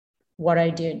what I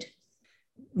did.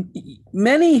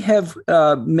 Many have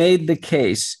made the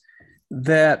case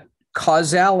that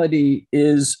causality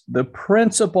is the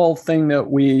principal thing that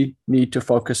we need to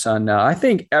focus on now. I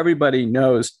think everybody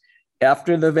knows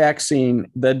after the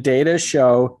vaccine, the data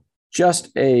show just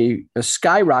a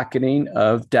skyrocketing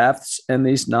of deaths and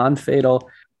these non-fatal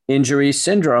injury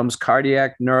syndromes,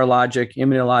 cardiac, neurologic,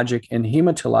 immunologic, and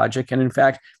hematologic. And in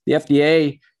fact, the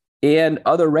FDA and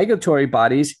other regulatory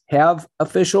bodies have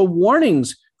official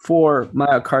warnings for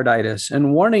myocarditis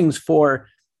and warnings for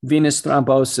venous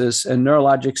thrombosis and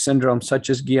neurologic syndrome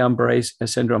such as Guillain-Barré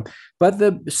syndrome. But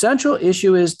the central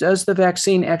issue is, does the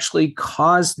vaccine actually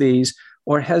cause these,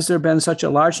 or has there been such a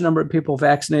large number of people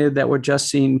vaccinated that we're just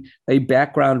seeing a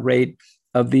background rate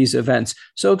of these events?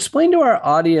 So explain to our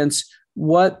audience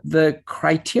what the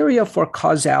criteria for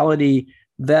causality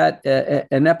that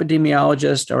an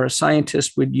epidemiologist or a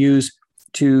scientist would use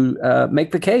to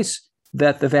make the case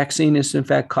that the vaccine is in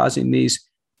fact causing these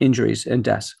injuries and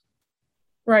deaths.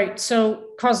 Right. So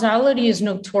causality is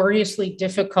notoriously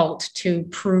difficult to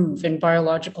prove in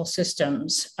biological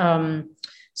systems.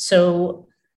 So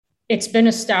it's been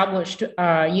established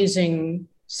using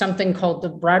something called the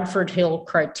Bradford-Hill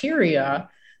criteria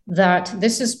that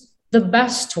this is the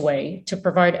best way to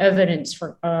provide evidence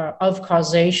of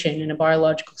causation in a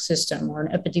biological system or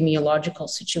an epidemiological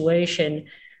situation.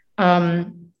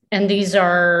 And these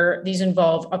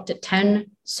involve up to 10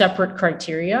 separate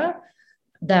criteria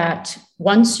that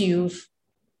once you've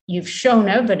shown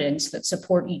evidence that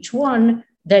support each one,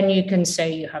 then you can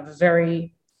say you have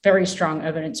very, very strong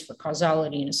evidence for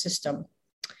causality in a system.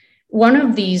 One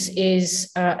of these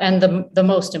is, and the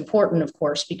most important, of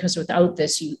course, because without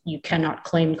this, you cannot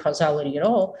claim causality at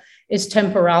all, is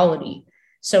temporality.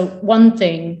 So one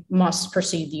thing must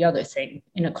precede the other thing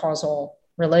in a causal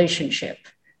relationship.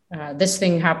 This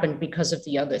thing happened because of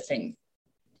the other thing.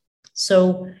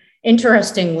 So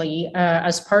interestingly,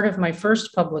 as part of my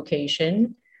first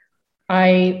publication,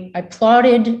 I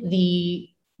plotted the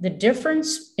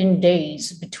difference in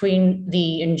days between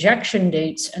the injection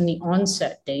dates and the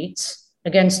onset dates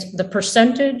against the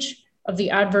percentage of the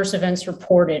adverse events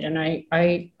reported. And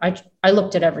I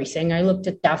looked at everything. I looked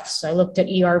at deaths, I looked at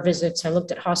ER visits, I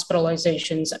looked at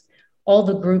hospitalizations, all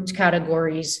the grouped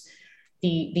categories,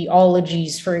 the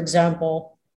ologies, for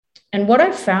example. And what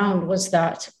I found was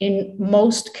that in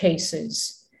most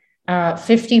cases,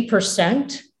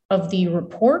 50% of the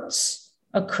reports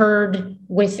occurred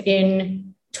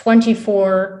within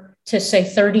 24 to say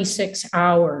 36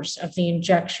 hours of the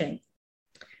injection.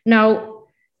 Now,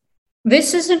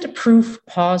 this isn't proof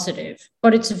positive,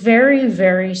 but it's very,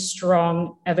 very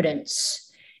strong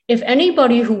evidence. If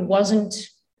anybody who wasn't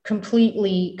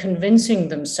completely convincing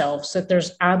themselves that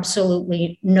there's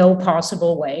absolutely no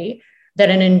possible way that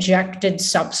an injected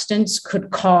substance could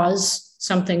cause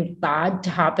something bad to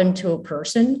happen to a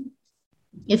person,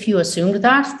 if you assumed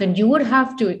that, then you would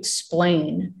have to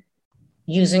explain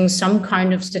using some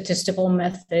kind of statistical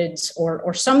methods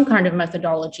or some kind of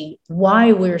methodology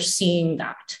why we're seeing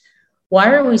that.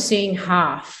 Why are we seeing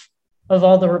half of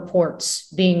all the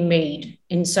reports being made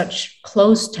in such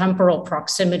close temporal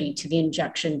proximity to the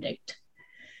injection date?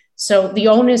 So the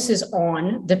onus is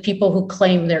on the people who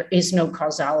claim there is no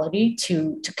causality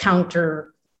to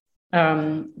counter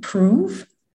prove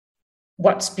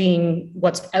what's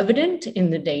evident in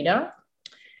the data,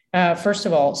 first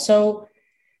of all. So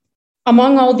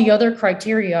among all the other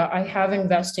criteria, I have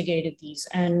investigated these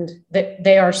and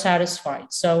they are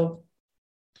satisfied. So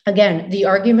again, the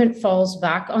argument falls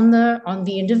back on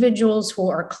the individuals who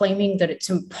are claiming that it's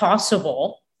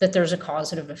impossible that there's a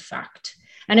causative effect.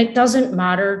 And it doesn't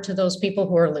matter to those people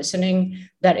who are listening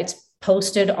that it's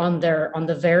posted on the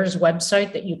VAERS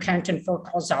website that you can't infer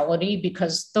causality,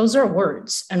 because those are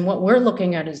words. And what we're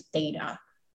looking at is data.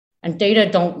 And data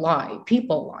don't lie,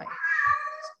 people lie.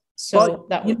 So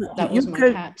that was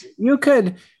my cat. You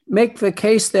could make the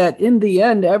case that in the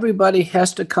end, everybody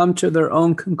has to come to their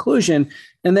own conclusion,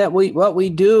 and that what we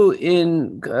do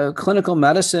in clinical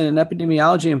medicine and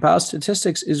epidemiology and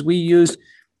biostatistics is we use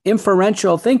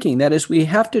inferential thinking. That is, we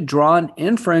have to draw an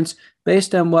inference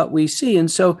based on what we see. And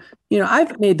so,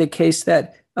 I've made the case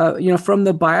that, from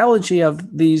the biology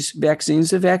of these vaccines,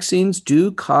 the vaccines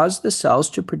do cause the cells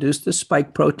to produce the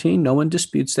spike protein. No one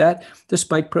disputes that. The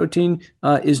spike protein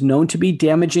is known to be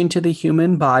damaging to the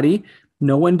human body.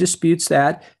 No one disputes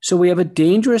that. So we have a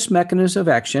dangerous mechanism of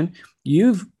action.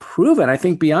 You've proven, I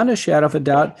think, beyond a shadow of a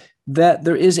doubt, that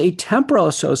there is a temporal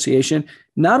association,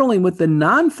 not only with the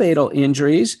non-fatal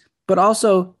injuries, but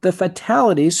also the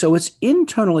fatalities. So it's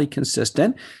internally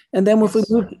consistent. And then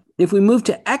if we move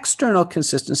to external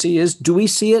consistency, do we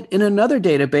see it in another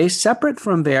database separate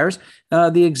from VAERS?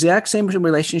 The exact same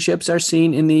relationships are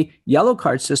seen in the yellow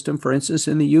card system, for instance,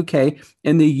 in the UK,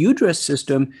 and the UDRIS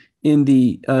system in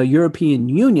the European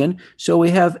Union. So we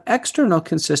have external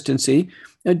consistency.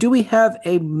 Now, do we have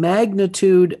a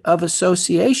magnitude of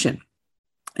association?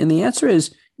 And the answer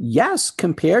is yes.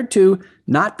 Compared to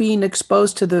not being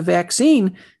exposed to the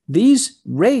vaccine, these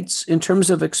rates in terms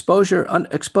of exposure,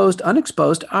 exposed,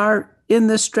 unexposed, are in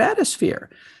the stratosphere.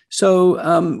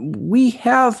 So we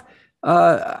have,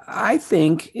 I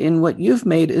think, in what you've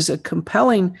made is a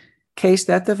compelling case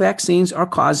that the vaccines are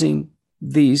causing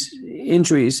these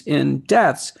injuries and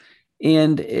deaths.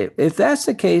 And if that's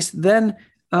the case, then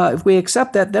if we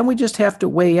accept that, then we just have to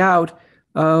weigh out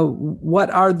what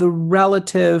are the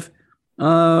relative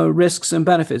risks and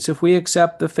benefits. If we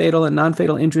accept the fatal and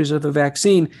non-fatal injuries of the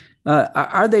vaccine,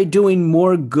 are they doing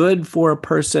more good for a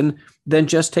person than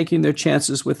just taking their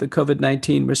chances with the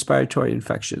COVID-19 respiratory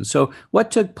infection? So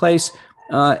what took place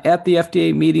at the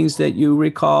FDA meetings that you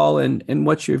recall, and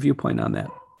what's your viewpoint on that?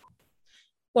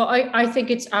 Well, I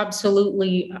think it's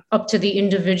absolutely up to the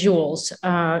individuals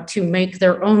to make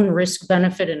their own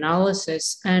risk-benefit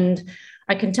analysis. And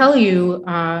I can tell you,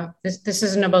 this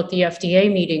isn't about the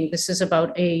FDA meeting. This is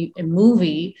about a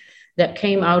movie that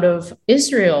came out of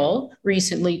Israel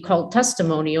recently called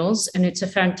Testimonials. And it's a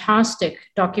fantastic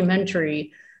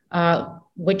documentary,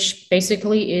 which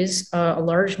basically is a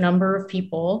large number of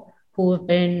people who have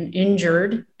been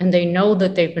injured, and they know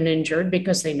that they've been injured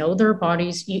because they know their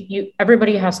bodies.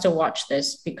 Everybody has to watch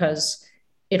this because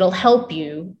it'll help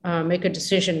you make a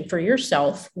decision for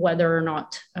yourself whether or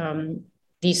not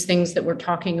these things that we're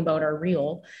talking about are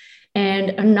real.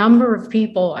 And a number of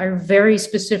people, I very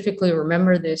specifically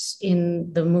remember this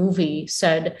in the movie,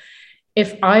 said,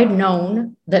 if I'd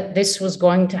known that this was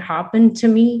going to happen to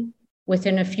me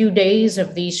within a few days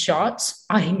of these shots,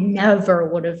 I never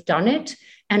would have done it.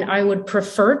 And I would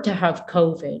prefer to have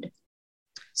COVID.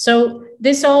 So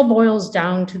this all boils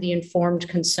down to the informed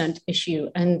consent issue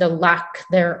and the lack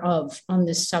thereof on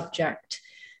this subject.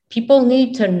 People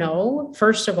need to know,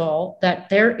 first of all, that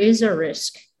there is a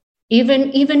risk.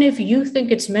 Even if you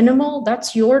think it's minimal,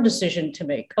 that's your decision to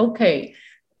make. Okay,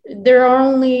 there are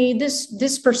only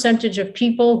this percentage of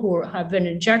people who have been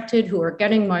injected who are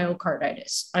getting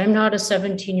myocarditis. I'm not a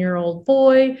 17-year-old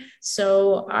boy,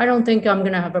 so I don't think I'm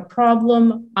going to have a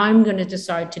problem. I'm going to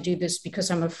decide to do this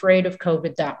because I'm afraid of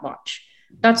COVID that much.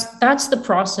 That's the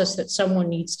process that someone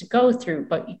needs to go through,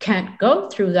 but you can't go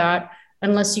through that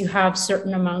unless you have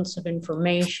certain amounts of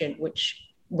information, which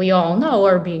we all know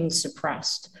are being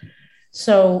suppressed.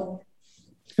 So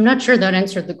I'm not sure that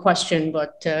answered the question,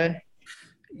 but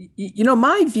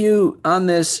my view on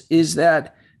this is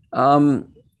that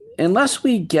unless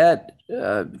we get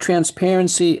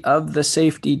transparency of the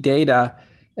safety data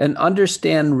and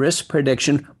understand risk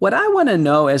prediction, what I want to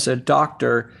know as a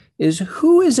doctor is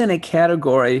who is in a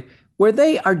category where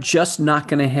they are just not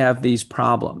going to have these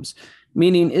problems.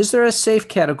 Meaning, is there a safe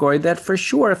category that for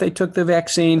sure, if they took the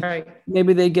vaccine,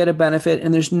 maybe they get a benefit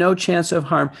and there's no chance of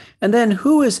harm? And then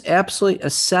who is absolutely a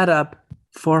setup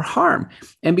for harm?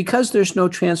 And because there's no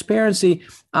transparency,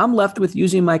 I'm left with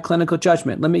using my clinical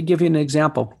judgment. Let me give you an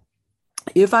example.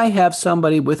 If I have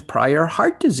somebody with prior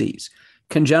heart disease,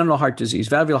 congenital heart disease,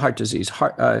 valvular heart disease,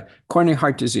 coronary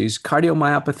heart disease,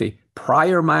 cardiomyopathy,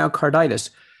 prior myocarditis,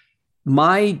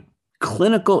 my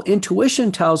clinical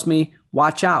intuition tells me,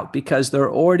 watch out, because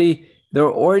they're already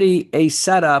a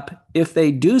setup. If they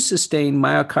do sustain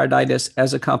myocarditis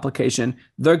as a complication,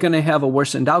 they're going to have a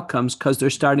worsened outcomes because they're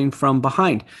starting from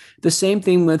behind. The same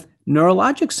thing with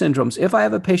neurologic syndromes. If I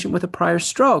have a patient with a prior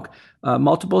stroke,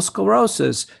 multiple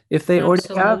sclerosis, if they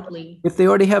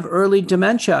already have early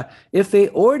dementia, if they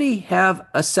already have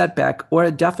a setback or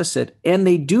a deficit, and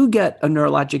they do get a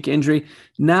neurologic injury,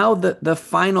 now the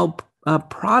final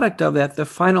product of that, the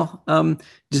final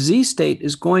disease state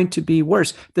is going to be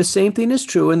worse. The same thing is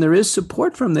true, and there is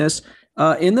support from this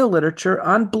in the literature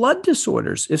on blood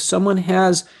disorders. If someone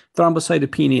has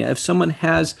thrombocytopenia, if someone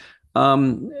has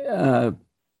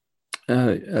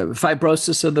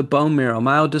fibrosis of the bone marrow,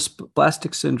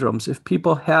 myelodysplastic syndromes, if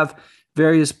people have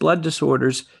various blood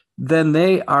disorders, then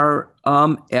they are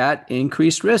at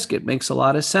increased risk. It makes a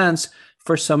lot of sense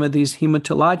for some of these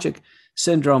hematologic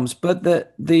syndromes. But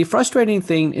the frustrating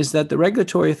thing is that the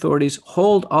regulatory authorities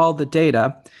hold all the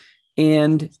data,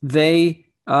 and they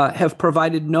have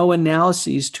provided no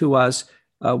analyses to us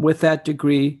with that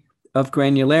degree of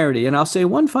granularity. And I'll say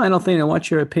one final thing. I want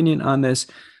your opinion on this.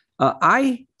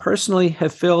 I personally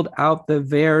have filled out the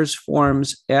VAERS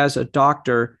forms as a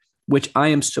doctor, which I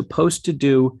am supposed to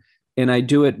do, and I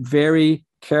do it very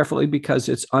carefully because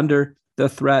it's under the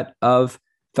threat of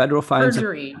federal fines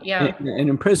and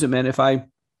imprisonment if I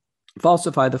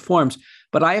falsify the forms.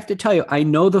 But I have to tell you, I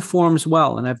know the forms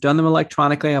well, and I've done them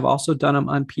electronically. I've also done them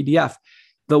on PDF.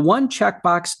 The one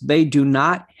checkbox they do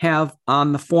not have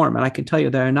on the form, and I can tell you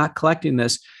they're not collecting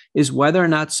this, is whether or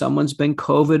not someone's been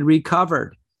COVID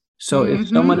recovered. So if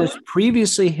someone has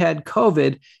previously had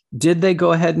COVID, did they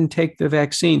go ahead and take the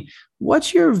vaccine?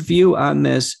 What's your view on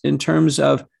this in terms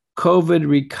of COVID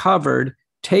recovered,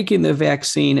 taking the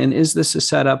vaccine, and is this a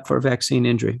setup for vaccine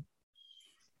injury?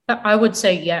 I would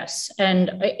say yes.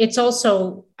 And it's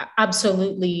also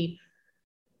absolutely,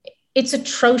 it's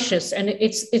atrocious. And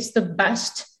it's the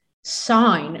best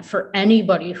sign for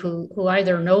anybody who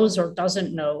either knows or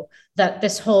doesn't know that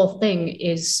this whole thing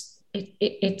is,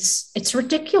 it's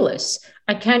ridiculous.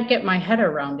 I can't get my head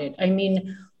around it. I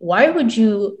mean, why would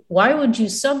you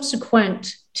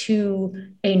subsequent to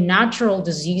a natural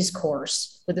disease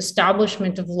course with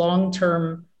establishment of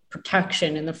long-term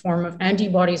protection in the form of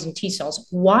antibodies and T cells,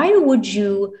 why would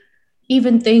you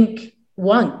even think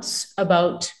once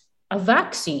about a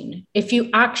vaccine if you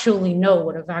actually know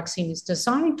what a vaccine is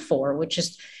designed for, which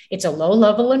is it's a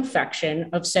low-level infection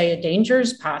of, say, a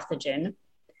dangerous pathogen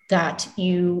that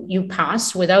you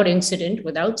pass without incident,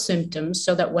 without symptoms,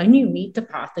 so that when you meet the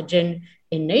pathogen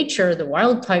in nature, the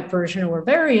wild type version or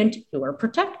variant, you are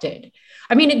protected.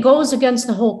 I mean, it goes against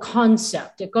the whole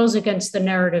concept. It goes against the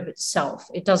narrative itself.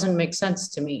 It doesn't make sense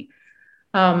to me.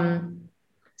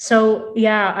 So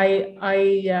yeah,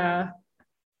 I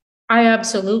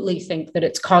absolutely think that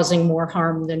it's causing more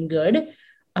harm than good.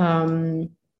 And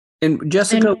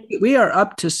Jessica, we are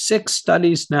up to 6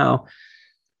 studies now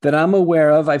that I'm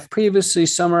aware of. I've previously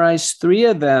summarized 3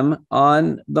 of them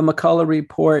on the McCullough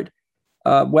Report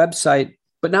website,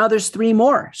 but now there's 3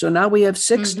 more. So now we have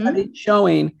 6 studies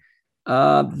showing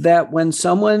that when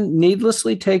someone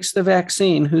needlessly takes the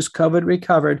vaccine who's COVID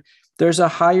recovered, there's a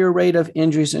higher rate of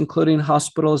injuries, including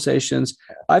hospitalizations.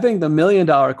 I think the $1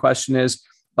 million question is,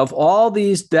 of all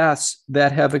these deaths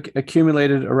that have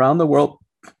accumulated around the world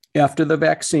after the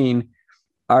vaccine,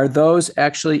 are those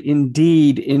actually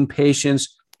indeed in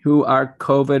patients who are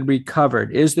COVID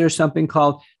recovered? Is there something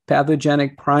called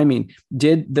pathogenic priming?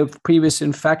 Did the previous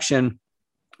infection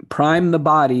prime the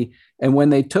body? And when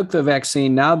they took the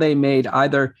vaccine, now they made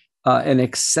either an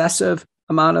excessive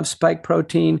amount of spike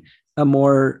protein,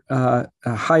 a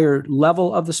higher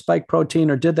level of the spike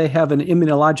protein, or did they have an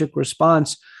immunologic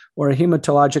response or a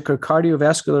hematologic or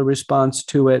cardiovascular response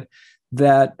to it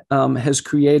that has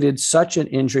created such an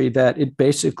injury that it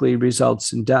basically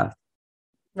results in death?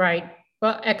 Right.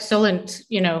 Well, excellent.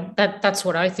 That's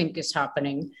what I think is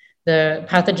happening. The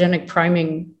pathogenic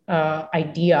priming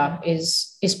idea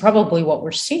is probably what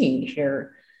we're seeing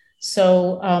here.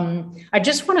 So I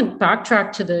just want to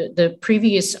backtrack to the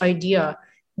previous idea,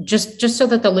 just so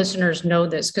that the listeners know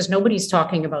this, because nobody's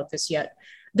talking about this yet.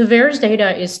 The VAERS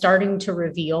data is starting to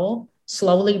reveal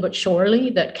slowly but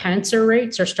surely that cancer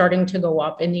rates are starting to go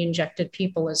up in the injected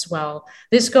people as well.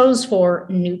 This goes for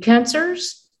new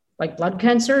cancers, like blood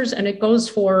cancers, and it goes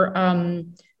for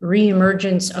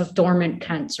reemergence of dormant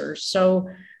cancers. So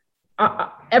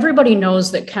everybody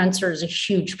knows that cancer is a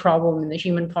huge problem in the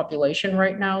human population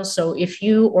right now. So if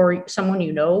you or someone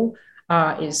is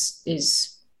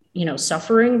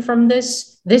suffering from this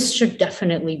should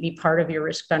definitely be part of your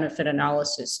risk-benefit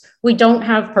analysis. We don't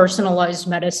have personalized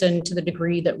medicine to the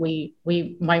degree that we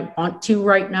might want to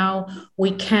right now.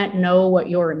 We can't know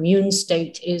what your immune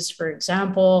state is, for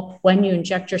example, when you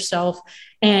inject yourself,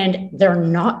 and they're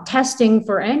not testing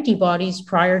for antibodies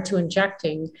prior to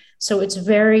injecting. So it's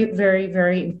very, very,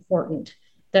 very important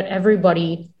that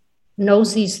everybody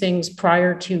knows these things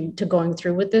prior to going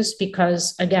through with this,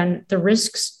 because again, the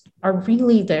risks are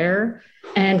really there.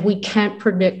 And we can't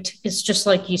predict. It's just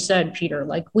like you said, Peter,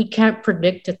 like we can't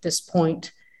predict at this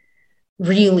point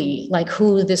really like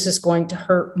who this is going to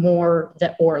hurt more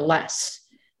or less.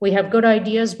 We have good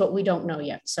ideas, but we don't know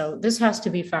yet. So this has to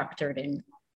be factored in.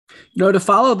 To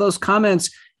follow those comments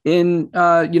in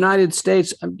United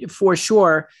States, for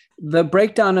sure, the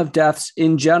breakdown of deaths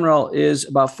in general is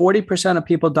about 40% of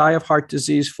people die of heart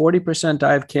disease, 40%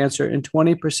 die of cancer, and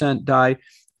 20% die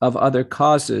of other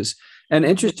causes. And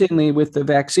interestingly, with the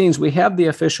vaccines, we have the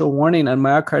official warning on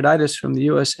myocarditis from the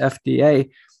US FDA.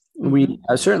 We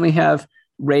certainly have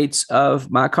rates of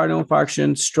myocardial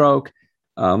infarction, stroke,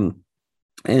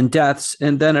 and deaths.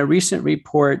 And then a recent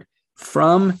report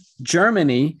from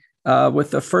Germany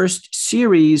with the first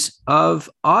series of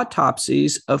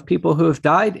autopsies of people who have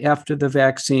died after the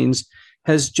vaccines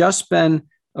has just been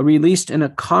released in a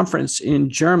conference in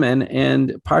German,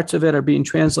 and parts of it are being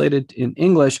translated in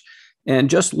English.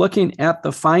 And just looking at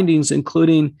the findings,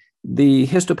 including the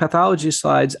histopathology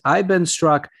slides, I've been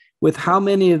struck with how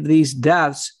many of these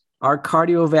deaths are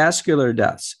cardiovascular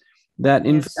deaths, that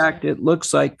in fact, it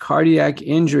looks like cardiac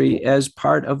injury as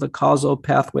part of the causal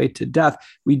pathway to death.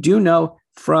 We do know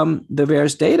from the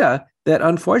VAERS data that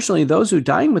unfortunately, those who are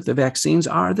dying with the vaccines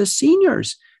are the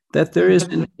seniors, that there is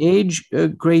an age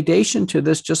gradation to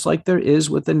this, just like there is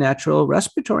with the natural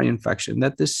respiratory infection,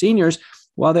 that the seniors,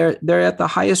 while they're at the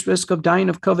highest risk of dying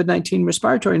of COVID-19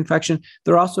 respiratory infection,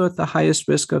 they're also at the highest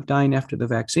risk of dying after the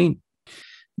vaccine.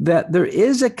 That there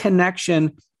is a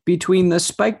connection between the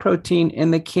spike protein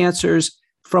and the cancers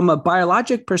from a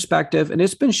biologic perspective, and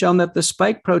it's been shown that the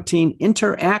spike protein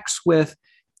interacts with,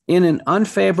 in an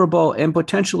unfavorable and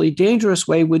potentially dangerous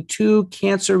way, with 2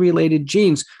 cancer-related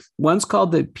genes. One's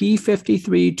called the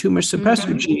p53 tumor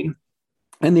suppressor gene,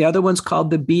 And the other one's called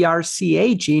the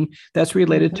BRCA gene that's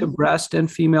related to breast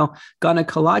and female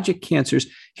gynecologic cancers.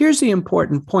 Here's the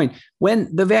important point.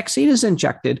 When the vaccine is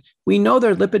injected, we know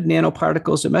they're lipid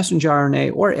nanoparticles, a messenger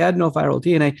RNA, or adenoviral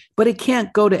DNA, but it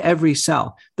can't go to every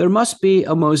cell. There must be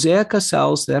a mosaic of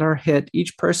cells that are hit.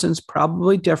 Each person's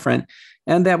probably different.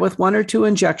 And that with 1 or 2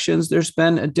 injections, there's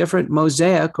been a different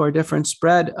mosaic or different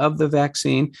spread of the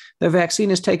vaccine. The vaccine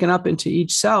is taken up into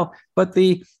each cell, but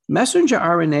the messenger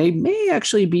RNA may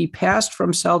actually be passed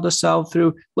from cell to cell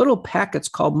through little packets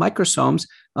called microsomes.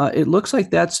 It looks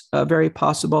like that's very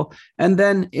possible. And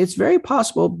then it's very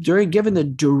possible, given the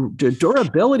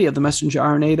durability of the messenger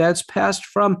RNA, that's passed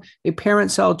from a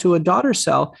parent cell to a daughter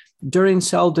cell during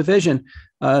cell division.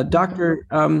 Dr.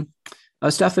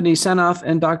 Stephanie Senoff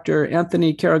and Dr.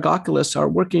 Anthony Karagopoulos are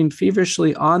working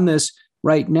feverishly on this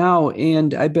right now.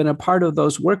 And I've been a part of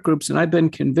those work groups, and I've been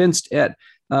convinced at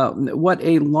what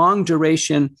a long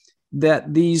duration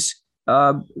that these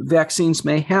vaccines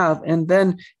may have. And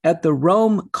then at the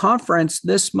Rome conference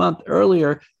this month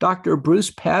earlier, Dr.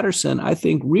 Bruce Patterson, I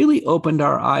think, really opened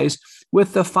our eyes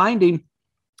with the finding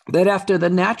that after the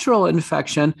natural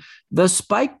infection, the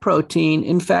spike protein,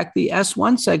 in fact, the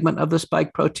S1 segment of the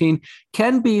spike protein,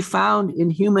 can be found in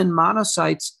human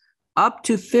monocytes up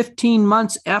to 15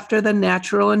 months after the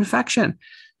natural infection.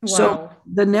 Wow. So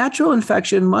the natural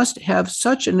infection must have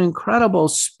such an incredible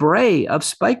spray of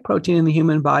spike protein in the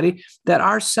human body that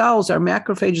our cells, our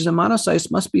macrophages and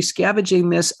monocytes, must be scavenging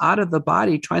this out of the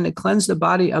body, trying to cleanse the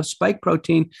body of spike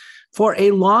protein for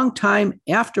a long time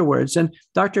afterwards. And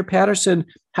Dr. Patterson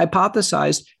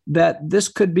hypothesized that this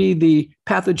could be the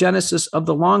pathogenesis of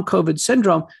the long COVID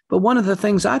syndrome. But one of the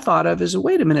things I thought of is,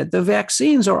 wait a minute, the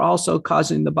vaccines are also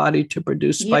causing the body to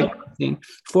produce spike protein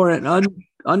for an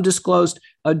undisclosed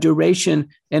duration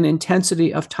and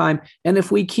intensity of time. And if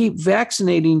we keep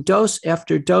vaccinating dose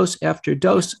after dose after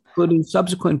dose, including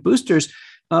subsequent boosters,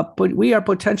 but we are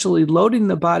potentially loading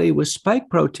the body with spike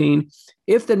protein.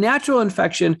 If the natural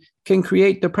infection can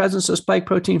create the presence of spike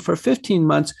protein for 15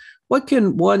 months, what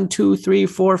can 1, 2, 3,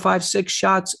 4, 5, 6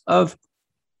 shots of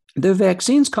the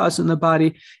vaccines cause in the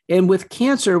body? And with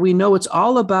cancer, we know it's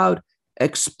all about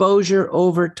exposure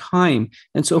over time.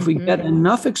 And so if we get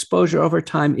enough exposure over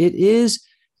time, it is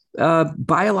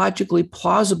biologically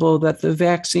plausible that the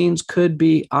vaccines could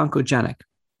be oncogenic.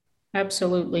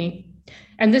 Absolutely.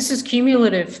 And this is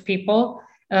cumulative, people.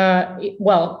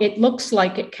 It looks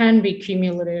like it can be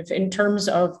cumulative in terms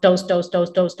of dose.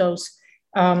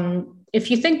 If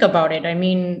you think about it, I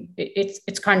mean,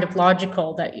 it's kind of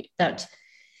logical that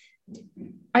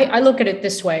I look at it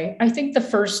this way. I think the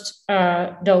first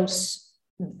dose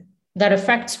that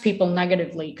affects people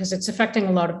negatively, because it's affecting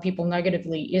a lot of people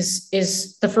negatively, is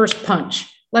the first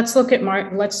punch. Let's talk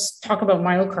about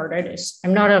myocarditis.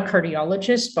 I'm not a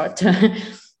cardiologist, but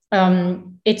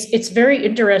it's very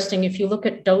interesting if you look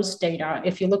at dose data,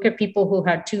 if you look at people who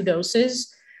had 2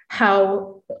 doses,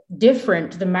 how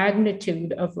different the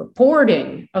magnitude of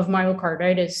reporting of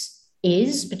myocarditis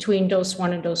is between dose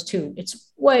 1 and dose 2.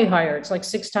 It's way higher. It's like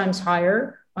 6 times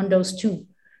higher on dose 2.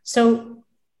 So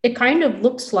it kind of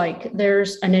looks like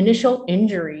there's an initial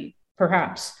injury,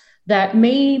 perhaps, that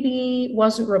maybe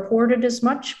wasn't reported as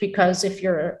much, because if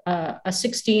you're a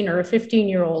 16 or a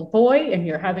 15-year-old boy and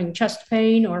you're having chest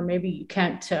pain, or maybe you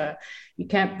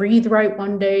can't breathe right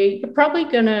one day,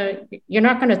 you're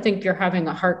not gonna think you're having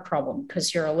a heart problem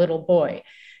because you're a little boy.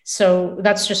 So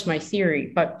that's just my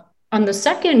theory. But on the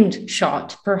second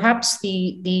shot, perhaps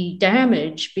the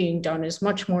damage being done is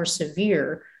much more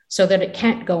severe, so that it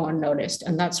can't go unnoticed.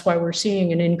 And that's why we're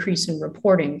seeing an increase in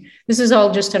reporting. This is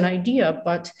all just an idea,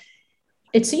 but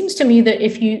it seems to me that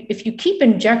if you keep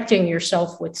injecting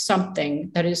yourself with something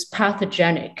that is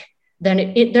pathogenic,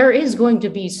 then there is going to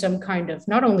be some kind of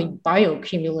not only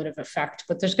biocumulative effect,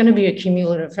 but there's going to be a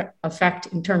cumulative effect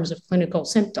in terms of clinical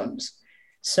symptoms.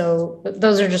 So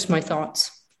those are just my thoughts.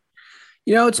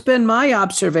 You know, it's been my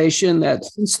observation that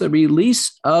since the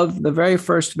release of the very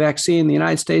first vaccine in the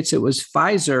United States, it was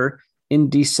Pfizer in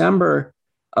December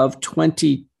of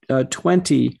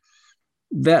 2020,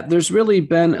 that there's really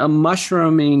been a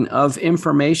mushrooming of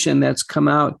information that's come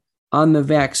out on the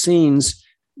vaccines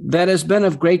that has been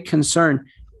of great concern.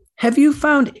 Have you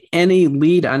found any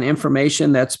lead on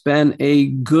information that's been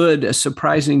a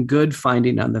surprising good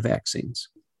finding on the vaccines?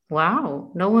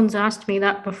 Wow, no one's asked me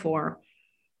that before.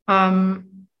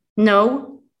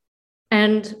 No.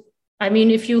 And I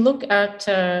mean, if you look at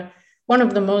one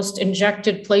of the most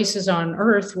injected places on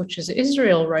earth, which is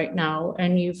Israel right now,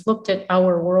 and you've looked at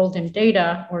Our World in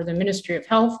Data or the Ministry of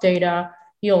Health data,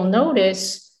 you'll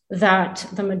notice that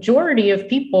the majority of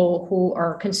people who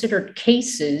are considered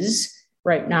cases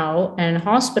right now and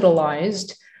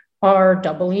hospitalized are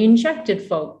doubly injected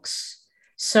folks.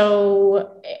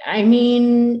 So, I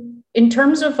mean, in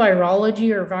terms of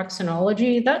virology or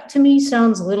vaccinology, that to me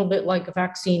sounds a little bit like a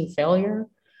vaccine failure.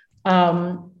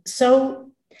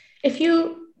 So if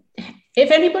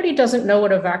anybody doesn't know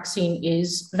what a vaccine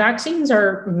is, vaccines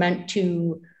are meant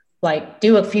to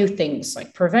do a few things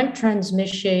like prevent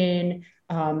transmission,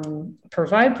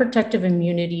 provide protective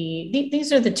immunity.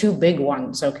 These are the two big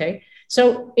ones, okay?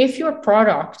 So if your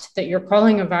product that you're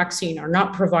calling a vaccine are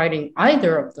not providing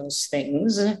either of those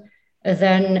things,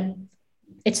 then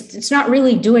it's not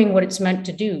really doing what it's meant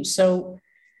to do. So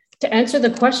to answer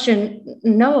the question,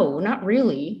 no, not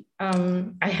really.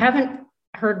 I haven't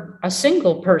heard a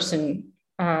single person.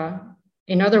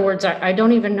 In other words, I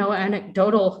don't even know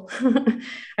anecdotal,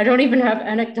 I don't even have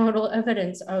anecdotal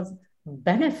evidence of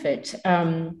benefit.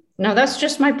 Now, that's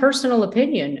just my personal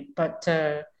opinion, but...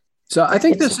 So I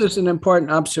think this is an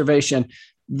important observation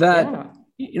that,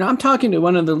 I'm talking to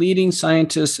one of the leading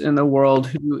scientists in the world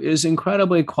who is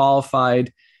incredibly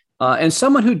qualified and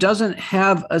someone who doesn't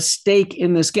have a stake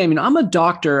in this game. I'm a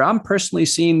doctor. I'm personally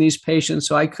seeing these patients,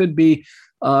 so I could be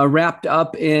wrapped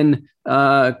up in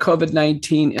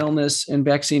COVID-19 illness and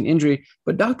vaccine injury.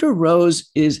 But Dr. Rose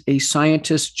is a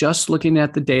scientist just looking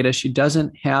at the data. She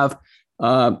doesn't have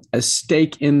a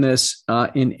stake in this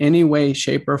in any way,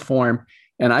 shape, or form.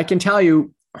 And I can tell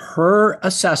you her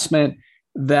assessment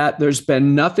that there's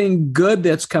been nothing good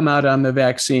that's come out on the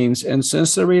vaccines. And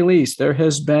since the release, there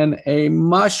has been a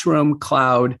mushroom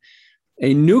cloud,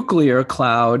 a nuclear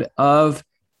cloud of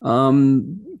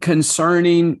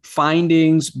concerning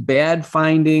findings, bad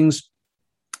findings,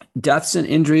 deaths and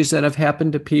injuries that have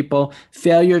happened to people,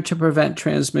 failure to prevent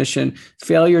transmission,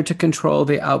 failure to control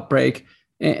the outbreak.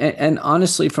 And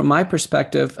honestly, from my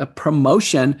perspective, a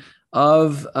promotion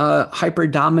of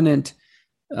hyperdominant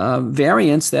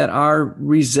variants that are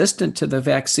resistant to the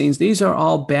vaccines. These are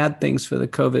all bad things for the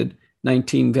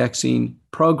COVID-19 vaccine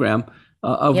program,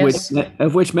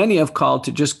 of which many have called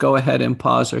to just go ahead and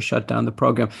pause or shut down the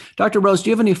program. Dr. Rose, do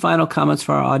you have any final comments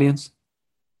for our audience?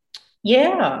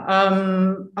 Yeah,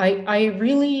 I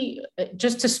really,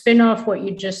 just to spin off what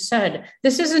you just said,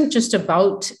 this isn't just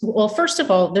about, well, first of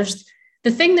all, there's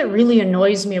the thing that really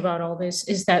annoys me about all this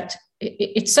is that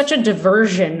it's such a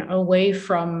diversion away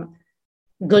from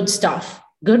good stuff,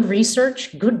 good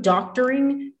research, good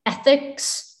doctoring,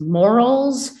 ethics,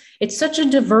 morals. It's such a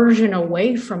diversion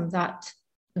away from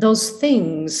those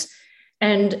things.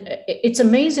 And it's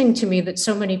amazing to me that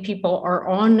so many people are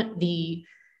on the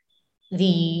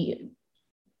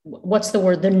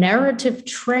narrative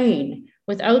train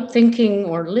without thinking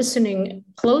or listening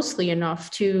closely enough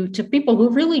to people who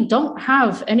really don't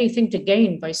have anything to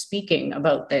gain by speaking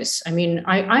about this. I mean,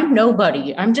 I'm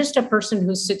nobody. I'm just a person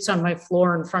who sits on my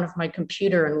floor in front of my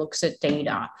computer and looks at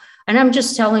data. And I'm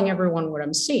just telling everyone what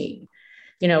I'm seeing.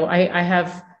 I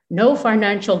have no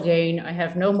financial gain. I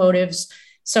have no motives.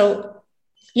 So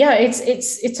yeah,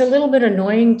 it's a little bit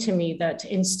annoying to me that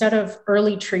instead of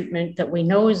early treatment that we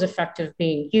know is effective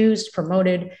being used,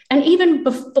 promoted, and even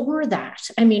before that,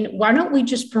 I mean, why don't we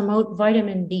just promote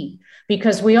vitamin D?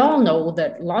 Because we all know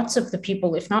that lots of the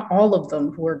people, if not all of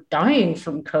them, who are dying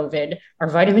from COVID are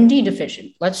vitamin D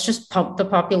deficient. Let's just pump the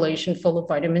population full of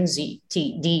vitamin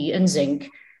D and zinc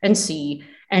and C.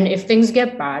 And if things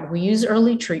get bad, we use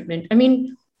early treatment. I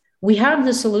mean, we have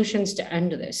the solutions to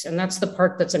end this. And that's the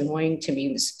part that's annoying to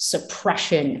me, this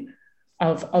suppression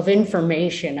of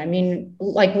information. I mean,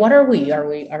 what are we?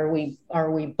 Are we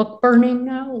book burning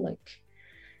now?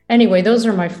 Anyway, those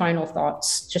are my final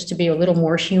thoughts, just to be a little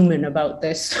more human about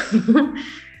this.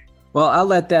 Well, I'll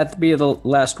let that be the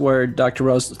last word, Dr.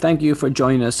 Rose. Thank you for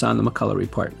joining us on the McCullough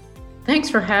Report. Thanks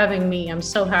for having me. I'm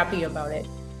so happy about it.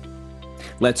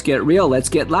 Let's get real. Let's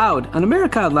get loud on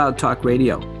America Out Loud Talk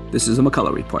Radio. This is the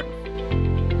McCullough Report.